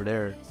have over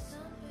there,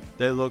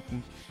 they look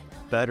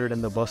better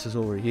than the buses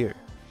over here.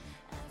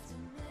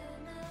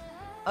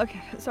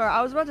 Okay, sorry,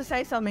 I was about to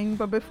say something,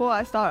 but before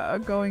I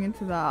start going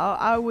into that,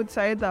 I would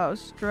say that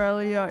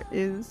Australia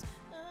is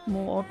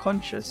more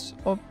conscious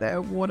of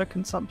their water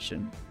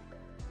consumption.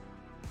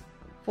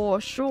 For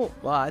sure.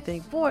 Well, I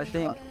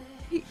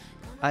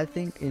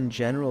think in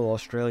general,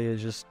 Australia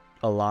is just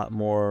a lot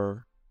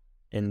more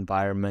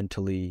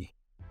environmentally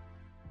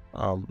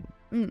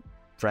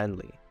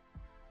friendly.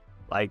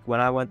 Like when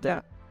I went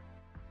there,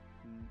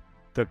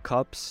 the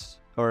cups,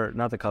 or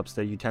not the cups,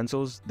 the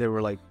utensils, they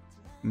were like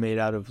made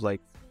out of like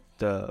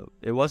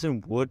it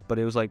wasn't wood, but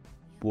it was like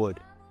wood.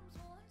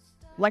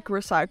 Like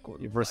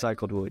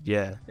recycled wood,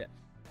 yeah.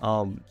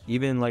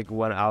 Even like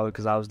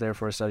because I was there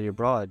for a study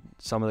abroad,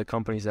 some of the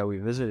companies that we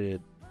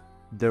visited,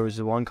 there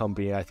was one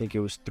company, I think it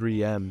was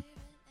 3M,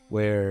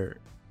 where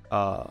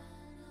not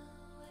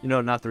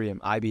 3M,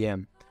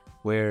 IBM,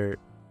 where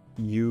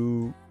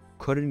you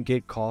couldn't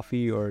get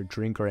coffee or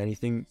drink or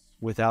anything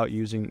without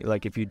using,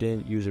 like, if you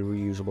didn't use a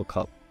reusable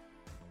cup.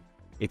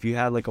 If you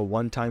had like a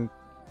one-time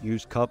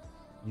used cup,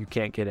 you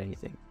can't get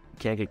anything. You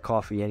can't get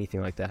coffee,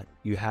 anything like that.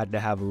 You had to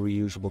have a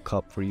reusable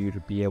cup for you to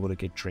be able to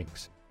get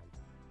drinks.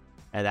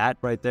 And that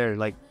right there,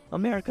 like,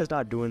 America's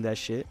not doing that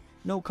shit.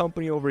 No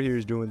company over here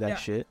is doing that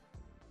shit.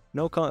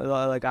 No,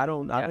 like, I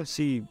don't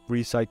see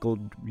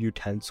recycled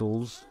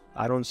utensils.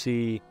 I don't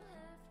see,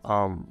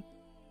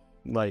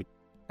 like,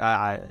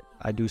 I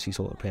do see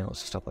solar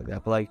panels and stuff like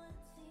that. But, like,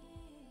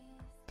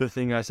 the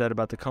thing I said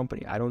about the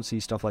company, I don't see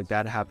stuff like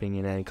that happening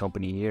in any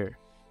company here.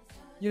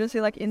 You don't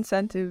see like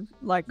incentive,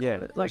 like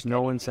there's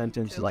no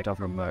incentives to like stuff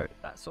promote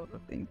that sort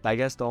of thing. I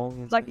guess the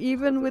only like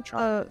even with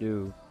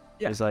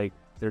is like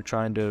they're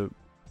trying to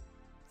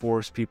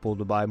force people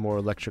to buy more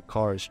electric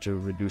cars to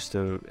reduce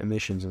the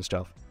emissions and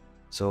stuff.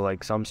 So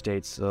like some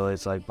states,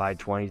 it's like by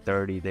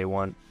 2030 they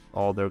want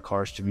all their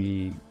cars to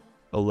be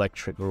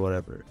electric or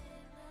whatever.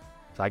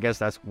 So I guess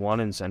that's one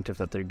incentive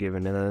that they're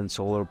giving, and then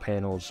solar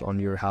panels on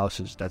your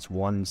houses, that's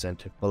one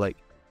incentive. But like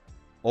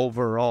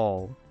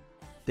overall,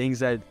 things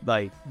that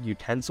like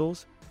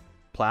utensils,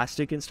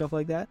 plastic and stuff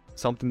like that,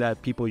 something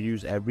that people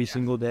use every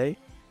single day,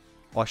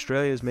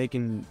 Australia is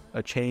making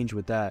a change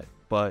with that,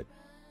 but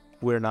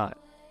we're not.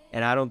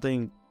 And I don't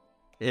think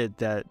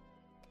that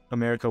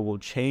America will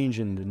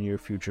change in the near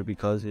future,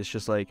 because it's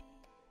just like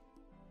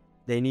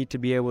they need to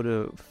be able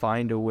to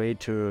find a way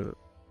to,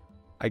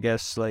 I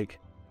guess, like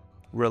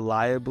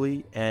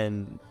reliably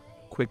and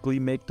quickly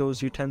make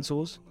those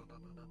utensils,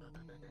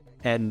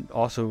 and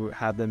also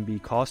have them be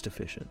cost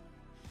efficient.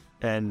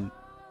 And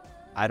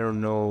I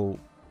don't know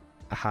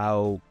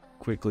how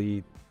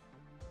quickly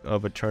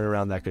of a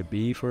turnaround that could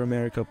be for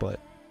America, but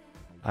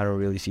I don't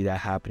really see that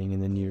happening in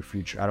the near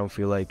future. I don't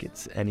feel like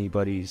it's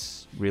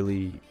anybody's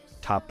really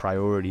top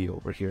priority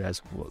over here,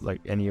 as like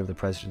any of the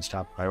president's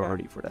top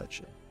priority for that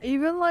shit.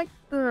 Even like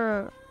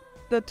the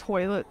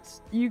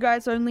toilets, you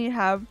guys only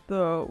have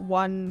the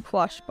one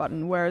flush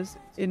button, whereas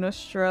in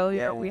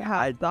Australia we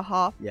have the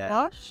half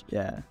flush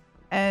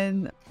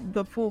and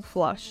the full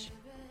flush.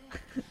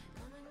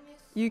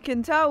 You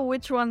can tell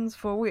which one's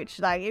for which.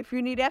 Like if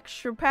you need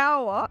extra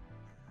power,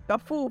 the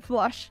full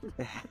flush.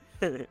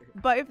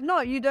 But if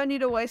not, you don't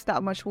need to waste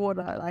that much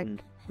water. Like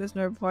there's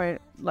no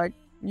point. Like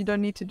you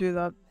don't need to do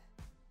that.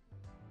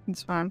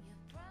 It's fine.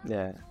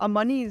 Yeah. Our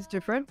money is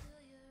different.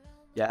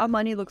 Yeah. Our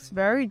money looks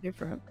very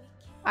different.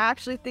 I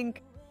actually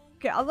think,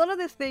 a lot of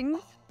these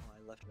things,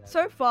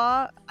 so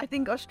far, I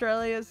think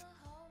Australia's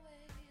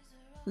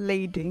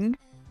leading.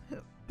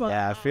 But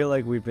yeah, I feel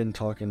like we've been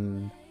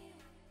talking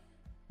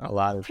a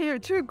lot of... You're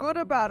too good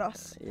about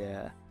us.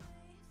 Yeah.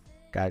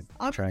 Gotta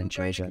try and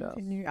change that up.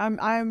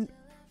 I'm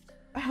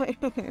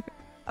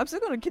still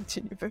going to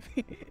continue,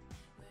 baby.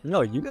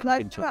 No, you can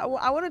continue.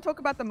 I want to talk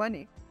about the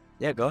money.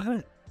 Yeah, go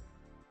ahead.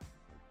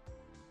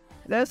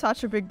 There's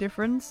such a big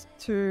difference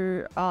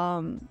to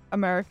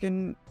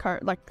American,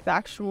 like the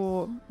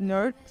actual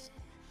notes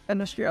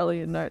and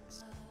Australian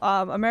notes.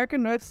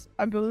 American notes,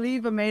 I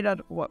believe, are made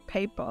out of what,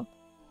 paper?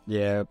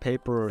 Yeah,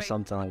 paper or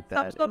something like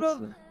that.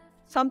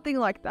 Something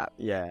like that.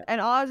 Yeah. And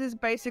ours is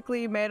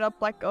basically made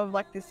up of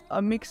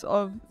a mix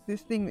of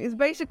this thing. It's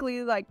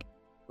basically like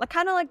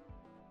kind of like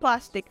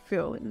plastic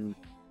feel. It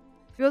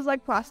feels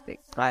like plastic.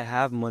 I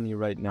have money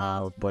right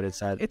now, but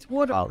it's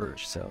waterproof,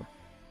 college, so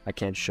I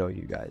can't show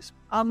you guys.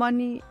 Our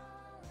money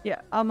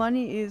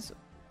is,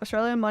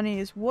 Australian money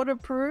is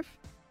waterproof.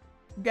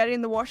 Get it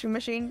in the washing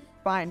machine,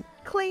 fine.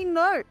 Clean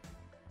note,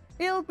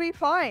 it'll be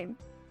fine.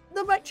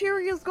 The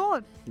bacteria's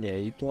gone. Yeah,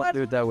 you can't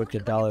do that with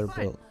your dollar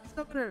bill.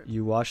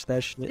 You wash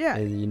that shit,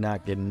 and you're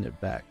not getting it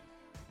back.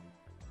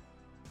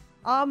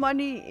 Our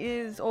money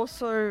is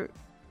also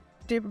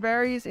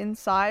varies in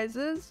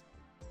sizes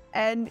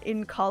and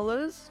in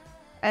colors,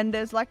 and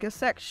there's like a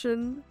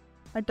section.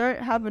 I don't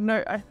have a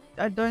note.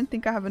 I don't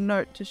think I have a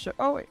note to show.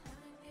 Oh wait,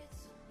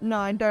 no,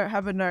 I don't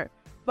have a note.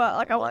 But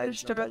like I want to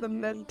show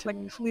them. There's like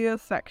a clear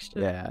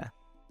section. Yeah,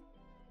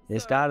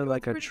 it's got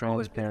like a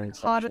transparent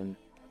section.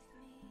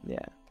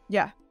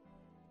 Yeah,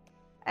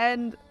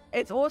 and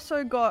it's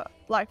also got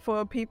like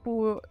for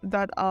people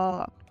that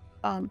are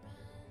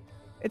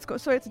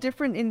it's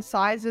different in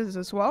sizes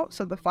as well.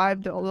 So the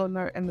 $5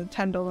 note and the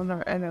 $10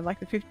 note and then like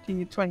the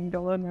 $50,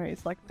 $20 note,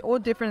 it's like all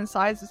different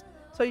sizes.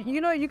 So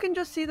you can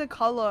just see the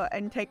color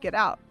and take it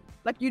out.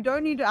 Like you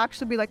don't need to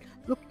actually be like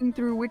looking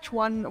through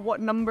what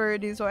number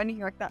it is or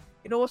anything like that.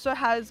 It also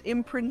has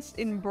imprints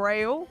in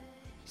Braille,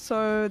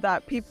 so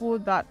that people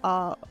that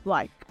are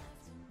like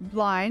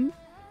blind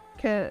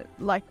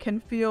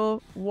can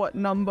feel what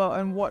number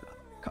and what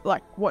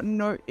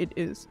note it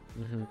is.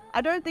 Mm-hmm.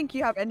 I don't think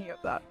you have any of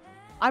that.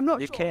 I'm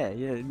not sure. You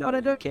can't, no,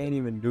 but you can't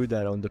even do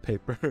that on the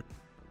paper.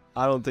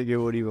 I don't think it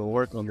would even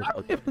work on the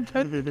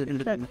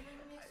paper.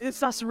 It's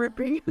just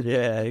ripping.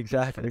 Yeah,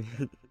 exactly.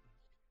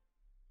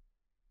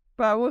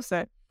 But I will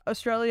say,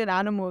 Australian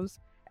animals,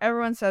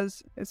 everyone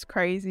says it's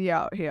crazy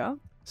out here.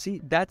 See,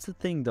 that's the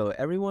thing though.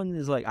 Everyone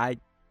is like,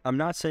 I'm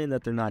not saying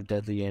that they're not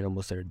deadly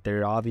animals.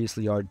 There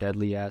obviously are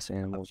deadly ass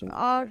animals.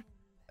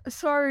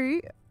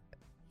 Sorry.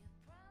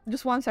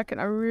 Just 1 second.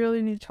 I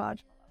really need to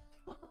charge.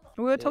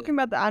 We were talking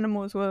about the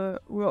animals we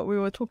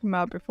were talking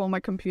about before my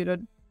computer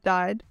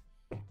died.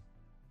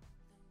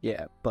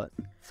 Yeah, but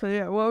So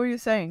yeah, what were you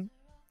saying?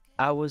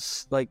 I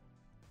was like,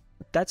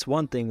 that's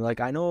one thing. Like,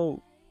 I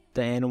know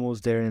the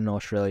animals there in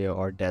Australia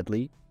are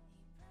deadly.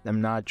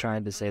 I'm not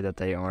trying to say that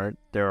they aren't.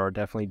 There are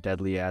definitely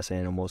deadly ass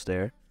animals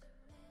there.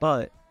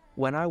 But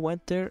when I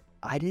went there,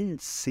 I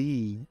didn't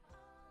see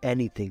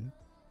anything.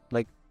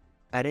 Like,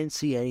 I didn't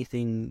see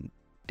anything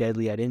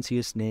deadly. I didn't see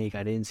a snake.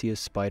 I didn't see a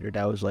spider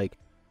that was like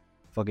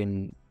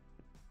fucking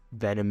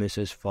venomous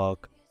as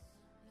fuck.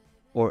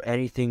 Or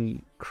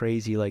anything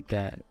crazy like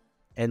that.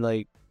 And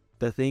like,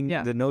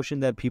 the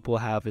notion that people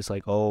have is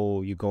like,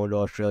 oh, you go into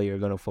Australia, you're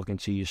gonna fucking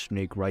see a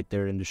snake right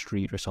there in the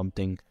street or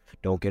something.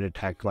 Don't get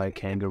attacked by a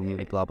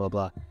kangaroo, blah, blah,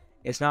 blah.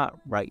 It's not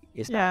right.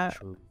 It's not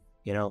true,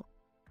 you know?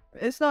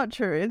 It's not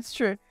true. It's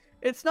true.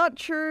 It's not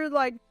true.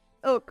 Like,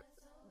 look,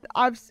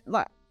 I've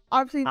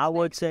seen. I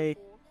would say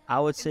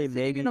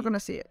maybe you're not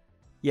gonna see it.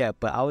 Yeah,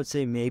 but I would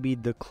say maybe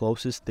the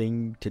closest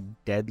thing to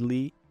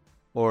deadly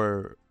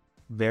or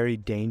very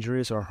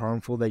dangerous or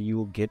harmful that you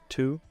will get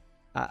to,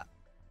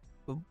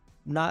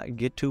 not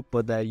get to,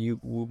 but that you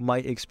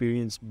might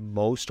experience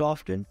most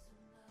often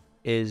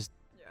is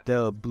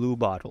the blue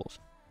bottles.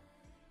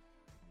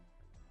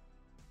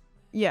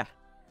 Yeah.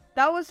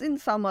 That was in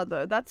summer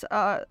though. That's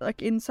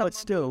like in summer. But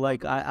still,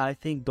 like I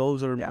think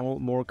those are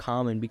more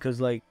common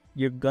because like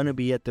you're gonna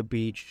be at the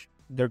beach.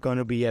 They're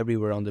gonna be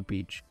everywhere on the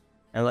beach.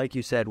 And like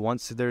you said,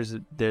 once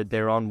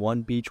they're on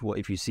one beach,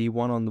 if you see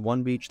one on the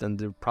one beach, then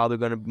they're probably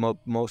gonna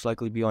most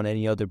likely be on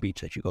any other beach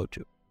that you go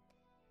to.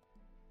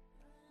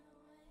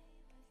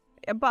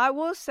 But I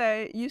will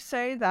say, you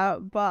say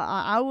that, but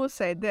I will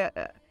say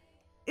that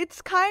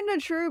it's kind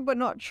of true, but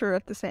not true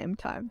at the same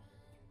time.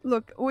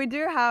 Look, we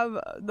do have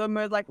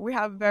we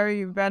have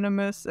very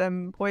venomous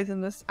and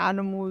poisonous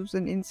animals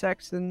and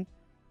insects and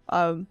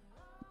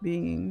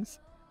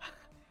beings.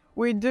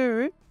 We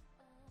do.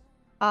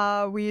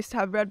 We used to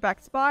have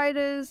redback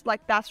spiders,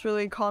 like that's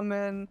really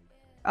common.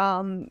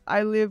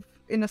 I live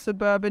in a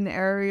suburban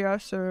area,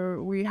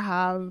 so we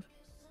have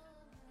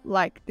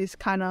like this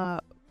kind of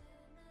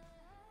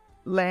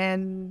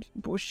land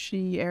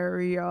bushy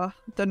area.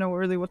 Don't know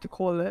really what to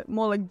call it.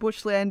 More like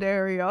bushland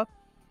area.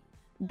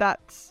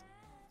 That's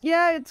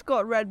it's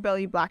got red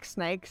belly black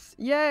snakes.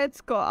 Yeah,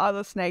 it's got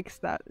other snakes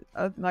that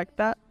are like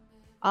that.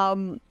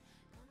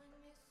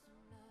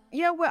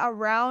 Yeah, we're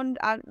around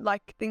and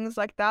like things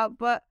like that,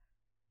 but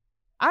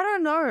I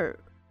don't know.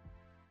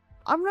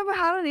 I've never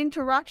had an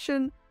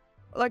interaction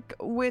like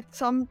with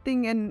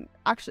something, and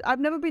actually I've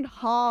never been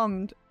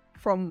harmed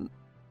from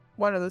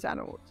one of those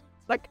animals.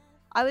 Like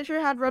I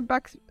literally had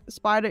redback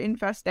spider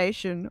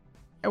infestation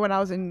when I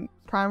was in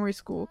primary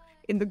school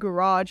in the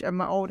garage at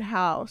my old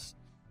house,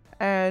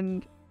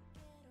 and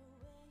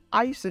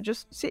I used to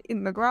just sit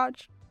in the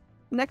garage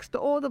next to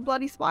all the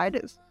bloody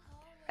spiders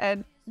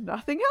and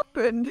nothing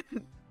happened.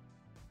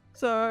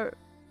 So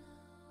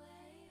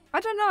I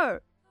don't know.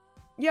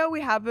 Yeah, we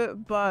have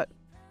it, but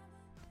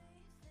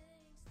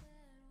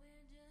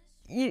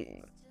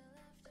you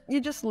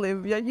just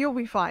live. Yeah, you'll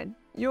be fine.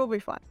 You'll be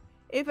fine.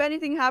 If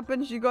anything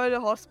happens, you go to the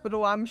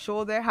hospital. I'm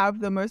sure they have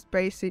the most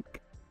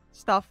basic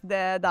stuff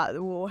there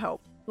that will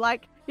help.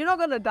 Like, you're not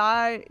gonna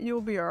die.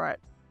 You'll be alright.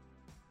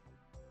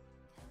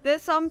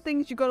 There's some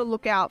things you gotta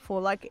look out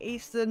for, like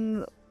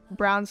eastern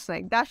brown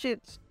snake. That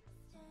shit's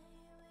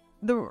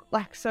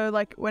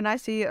like when I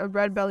see a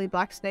red belly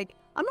black snake,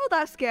 I'm not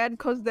that scared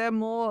because they're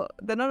not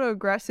an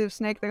aggressive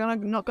snake. They're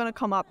not gonna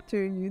come up to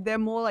you. They're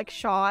more like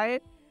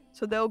shy,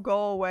 so they'll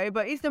go away.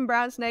 But eastern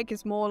brown snake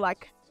is more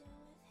like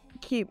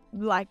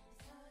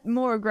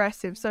more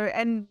aggressive. So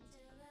and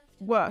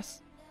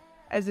worse,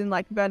 as in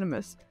like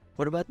venomous.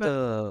 What about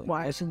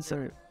why?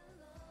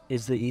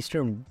 Is the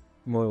eastern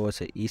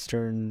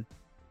eastern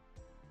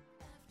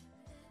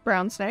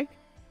brown snake?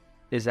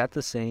 Is that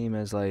the same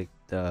as like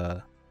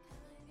the,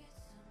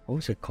 what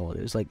was it called?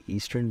 It was like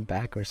eastern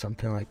back or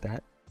something like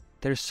that.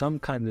 There's some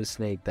kind of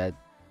snake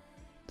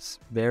that's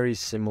very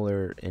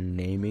similar in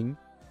naming,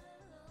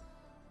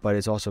 but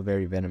it's also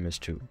very venomous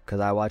too. Cause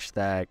I watched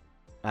that.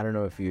 I don't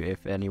know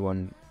if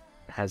anyone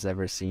has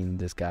ever seen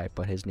this guy,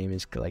 but his name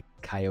is like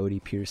Coyote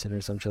Pearson or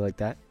something like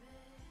that.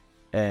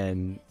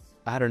 And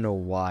I don't know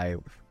why.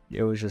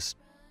 It was just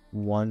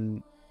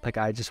one, like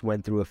I just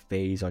went through a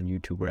phase on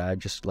YouTube where I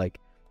just like,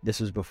 this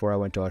was before I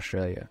went to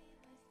Australia.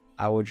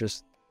 I would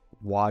just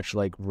watch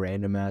like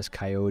random ass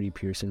Coyote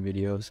Pearson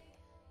videos,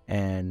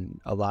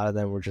 and a lot of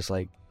them were just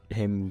like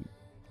him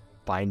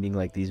finding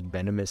like these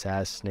venomous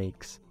ass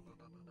snakes.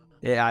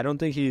 Yeah, I don't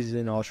think he's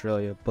in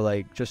Australia, but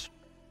like just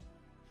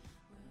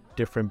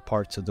different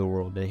parts of the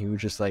world, and he would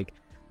just like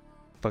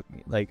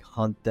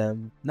hunt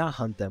them, not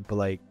hunt them, but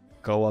like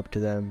go up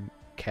to them,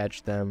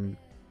 catch them,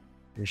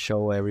 and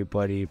show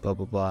everybody, blah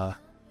blah blah.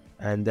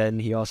 And then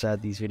he also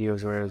had these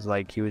videos where it was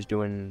like he was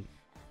doing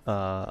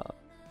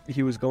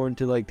he was going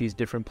to like these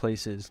different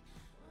places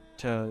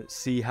to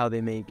see how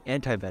they make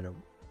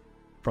anti-venom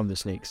from the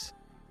snakes,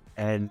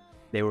 and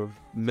they were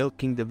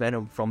milking the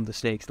venom from the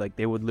snakes. Like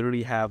they would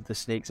literally have the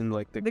snakes in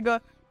like They go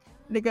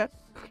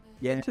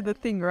yeah into the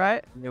thing,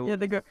 right? they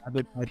They go. have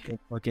it like in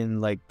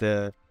fucking like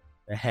the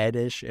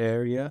headish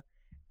area,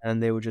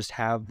 and they would just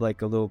have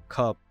like a little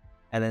cup,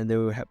 and then they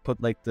would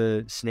put like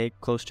the snake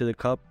close to the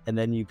cup, and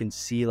then you can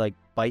see like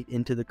bite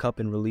into the cup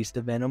and release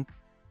the venom.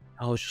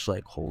 I was just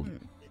like, holy.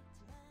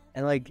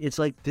 And like it's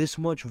like this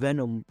much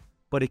venom,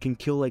 but it can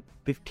kill like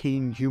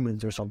 15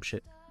 humans or some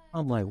shit.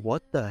 I'm like,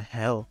 what the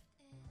hell?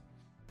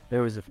 It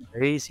was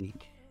crazy.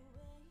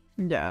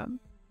 Yeah,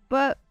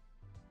 but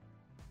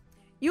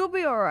you'll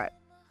be alright.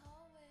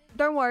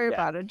 Don't worry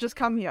about it. Just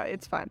come here.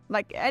 It's fine.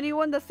 Like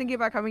anyone that's thinking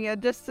about coming here,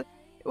 just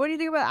when you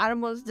think about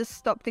animals, just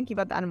stop thinking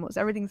about the animals.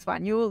 Everything's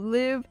fine. You will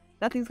live.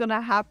 Nothing's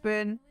gonna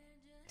happen.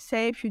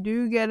 Say if you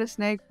do get a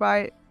snake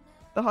bite,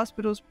 the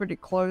hospital's pretty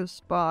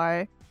close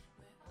by.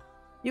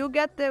 You'll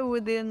get there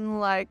within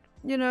like,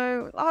 you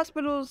know,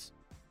 hospitals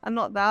are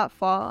not that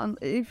far. And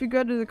if you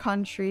go to the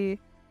country,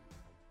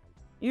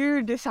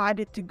 you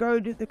decided to go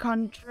to the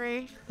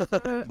country.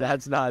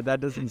 That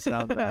doesn't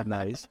sound that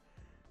nice.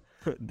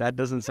 That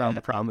doesn't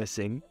sound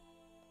promising.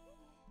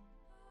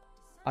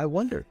 I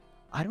wonder.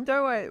 Don't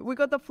worry, we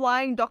got the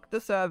flying doctor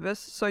service,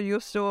 so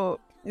you'll still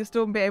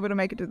be able to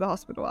make it to the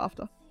hospital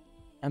after.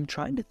 I'm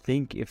trying to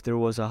think if there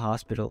was a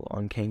hospital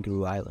on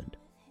Kangaroo Island.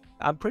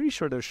 I'm pretty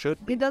sure there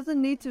should be. It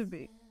doesn't need to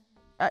be.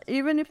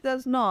 Even if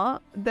there's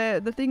not,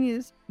 the thing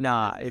is,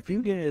 Nah, if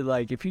you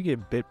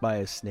get bit by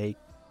a snake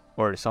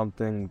or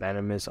something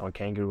venomous on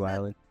Kangaroo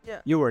Island,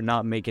 you are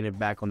not making it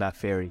back on that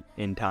ferry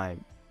in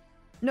time.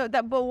 no,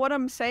 but what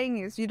I'm saying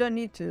is you don't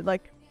need to.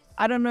 Like,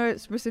 I don't know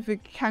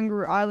specific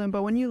Kangaroo Island,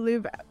 but when you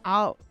live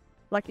out,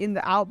 like in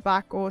the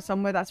outback or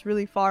somewhere that's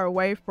really far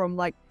away from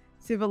like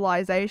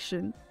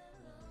civilization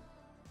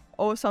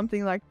or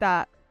something like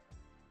that,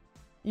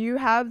 you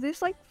have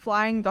this like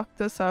flying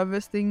doctor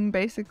service thing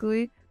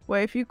basically,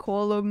 where if you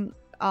call them,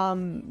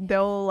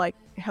 they'll like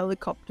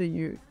helicopter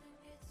you.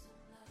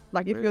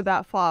 Like if you're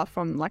that far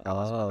from like.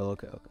 Oh,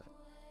 okay.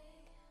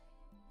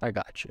 I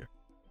got you.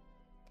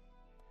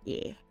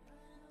 Yeah.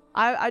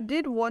 I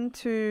did want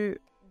to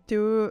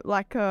do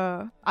like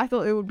I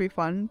thought it would be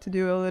fun to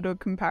do a little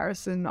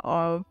comparison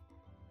of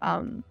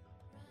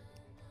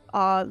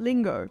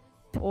lingo,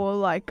 or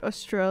like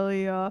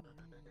Australian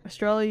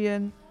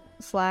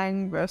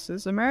slang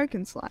versus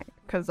American slang,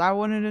 because I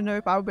wanted to know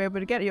if I would be able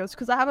to get yours,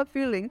 because I have a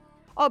feeling.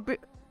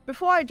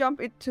 Before I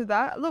jump into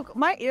that, look,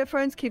 my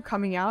earphones keep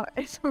coming out.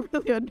 It's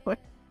really annoying.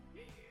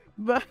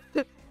 But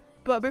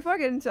before I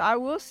get into it, I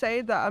will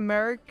say that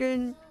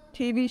American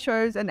TV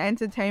shows and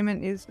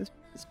entertainment is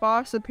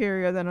far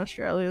superior than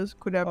Australia's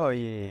could ever. Oh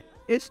yeah.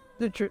 It's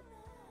the truth.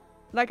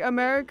 Like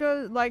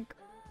America, like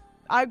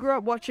I grew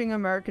up watching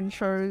American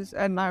shows,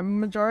 and the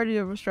majority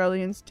of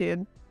Australians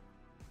did.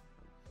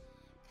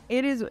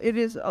 It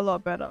is a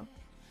lot better.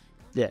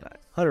 Yeah,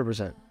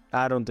 100%.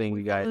 I don't think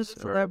you guys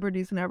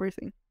celebrities and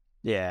everything.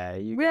 Yeah,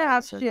 we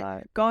have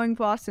shit going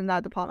for us in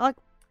that department. Like,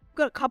 we've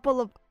got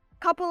a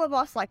couple of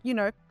us, like, you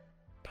know,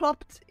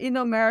 plopped in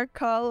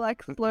America,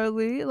 like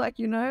slowly, like,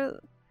 you know.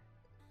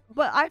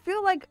 But I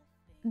feel like,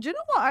 do you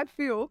know what I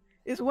feel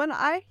is when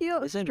I hear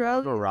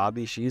Australia?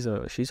 Robbie, she's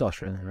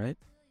Australian, right?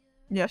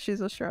 Yeah,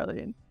 she's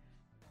Australian.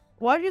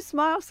 Why do you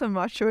smile so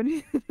much when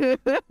you?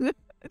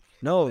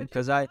 No,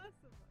 because I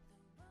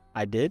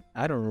did.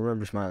 I don't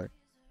remember smiling.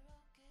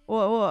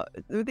 What?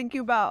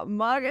 Thinking about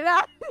Margaret.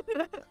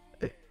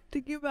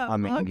 Thinking about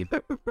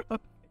Margaret.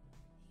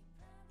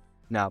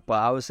 No, but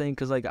I was saying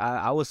because like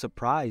I was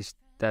surprised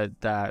that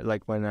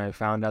like when I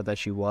found out that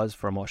she was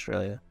from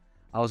Australia,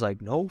 I was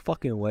like, no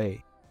fucking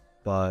way.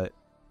 But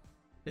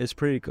it's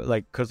pretty cool,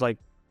 like, because like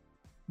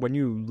when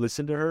you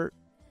listen to her,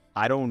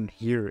 I don't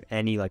hear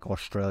any like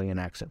Australian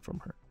accent from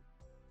her.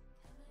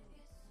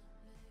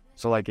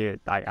 So like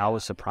I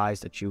was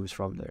surprised that she was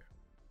from there.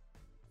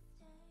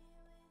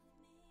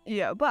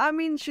 Yeah, but I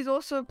mean, she's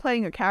also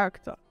playing a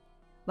character.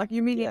 Like,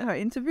 you mean in her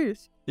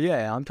interviews?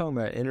 Yeah, I'm talking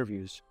about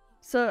interviews.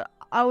 So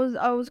I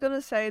was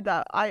gonna say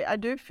that I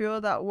do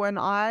feel that when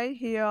I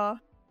hear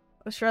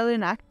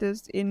Australian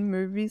actors in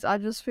movies, I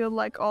just feel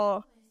like,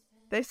 oh,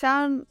 they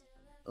sound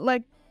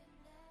like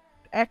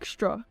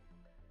extra.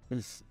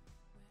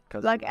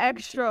 Like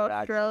extra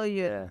Australian.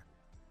 Yeah.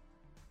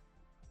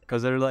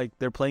 Because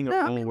they're playing a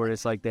role where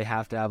it's like they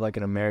have to have like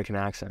an American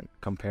accent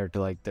compared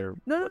to like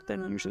what they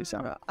usually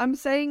sound. I'm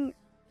saying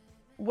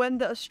when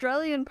the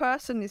Australian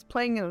person is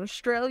playing an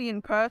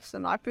Australian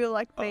person, I feel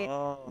like they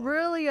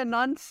really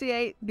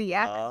enunciate the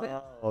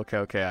accent.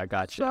 Okay, I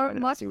got you. So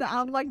much that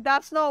I'm like,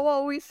 that's not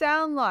what we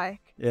sound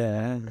like.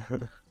 Yeah.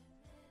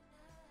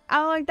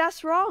 I'm like,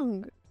 that's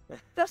wrong.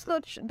 That's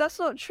not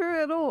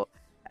true at all.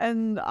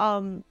 And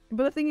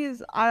but the thing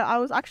is, I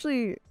was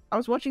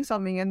watching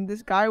something, and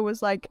this guy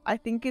was like, I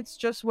think it's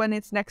just when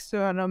it's next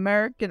to an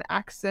American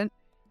accent,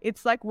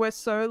 it's like we're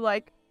so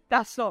like,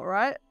 that's not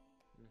right.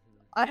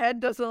 Our head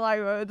doesn't like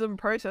words and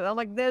process. I'm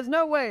like, there's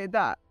no way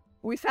that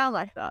we sound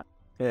like that.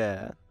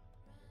 Yeah.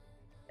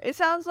 It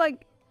sounds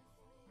like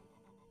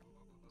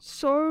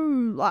so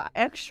like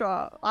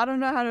extra. I don't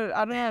know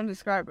how to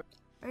describe it.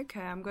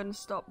 Okay, I'm going to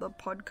stop the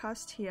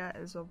podcast here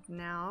as of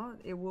now.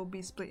 It will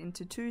be split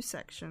into 2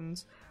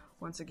 sections.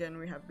 Once again,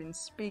 we have been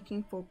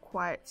speaking for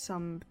quite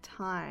some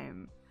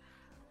time.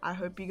 I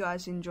hope you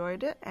guys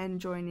enjoyed it and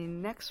join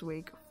in next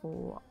week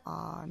for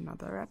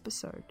another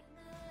episode.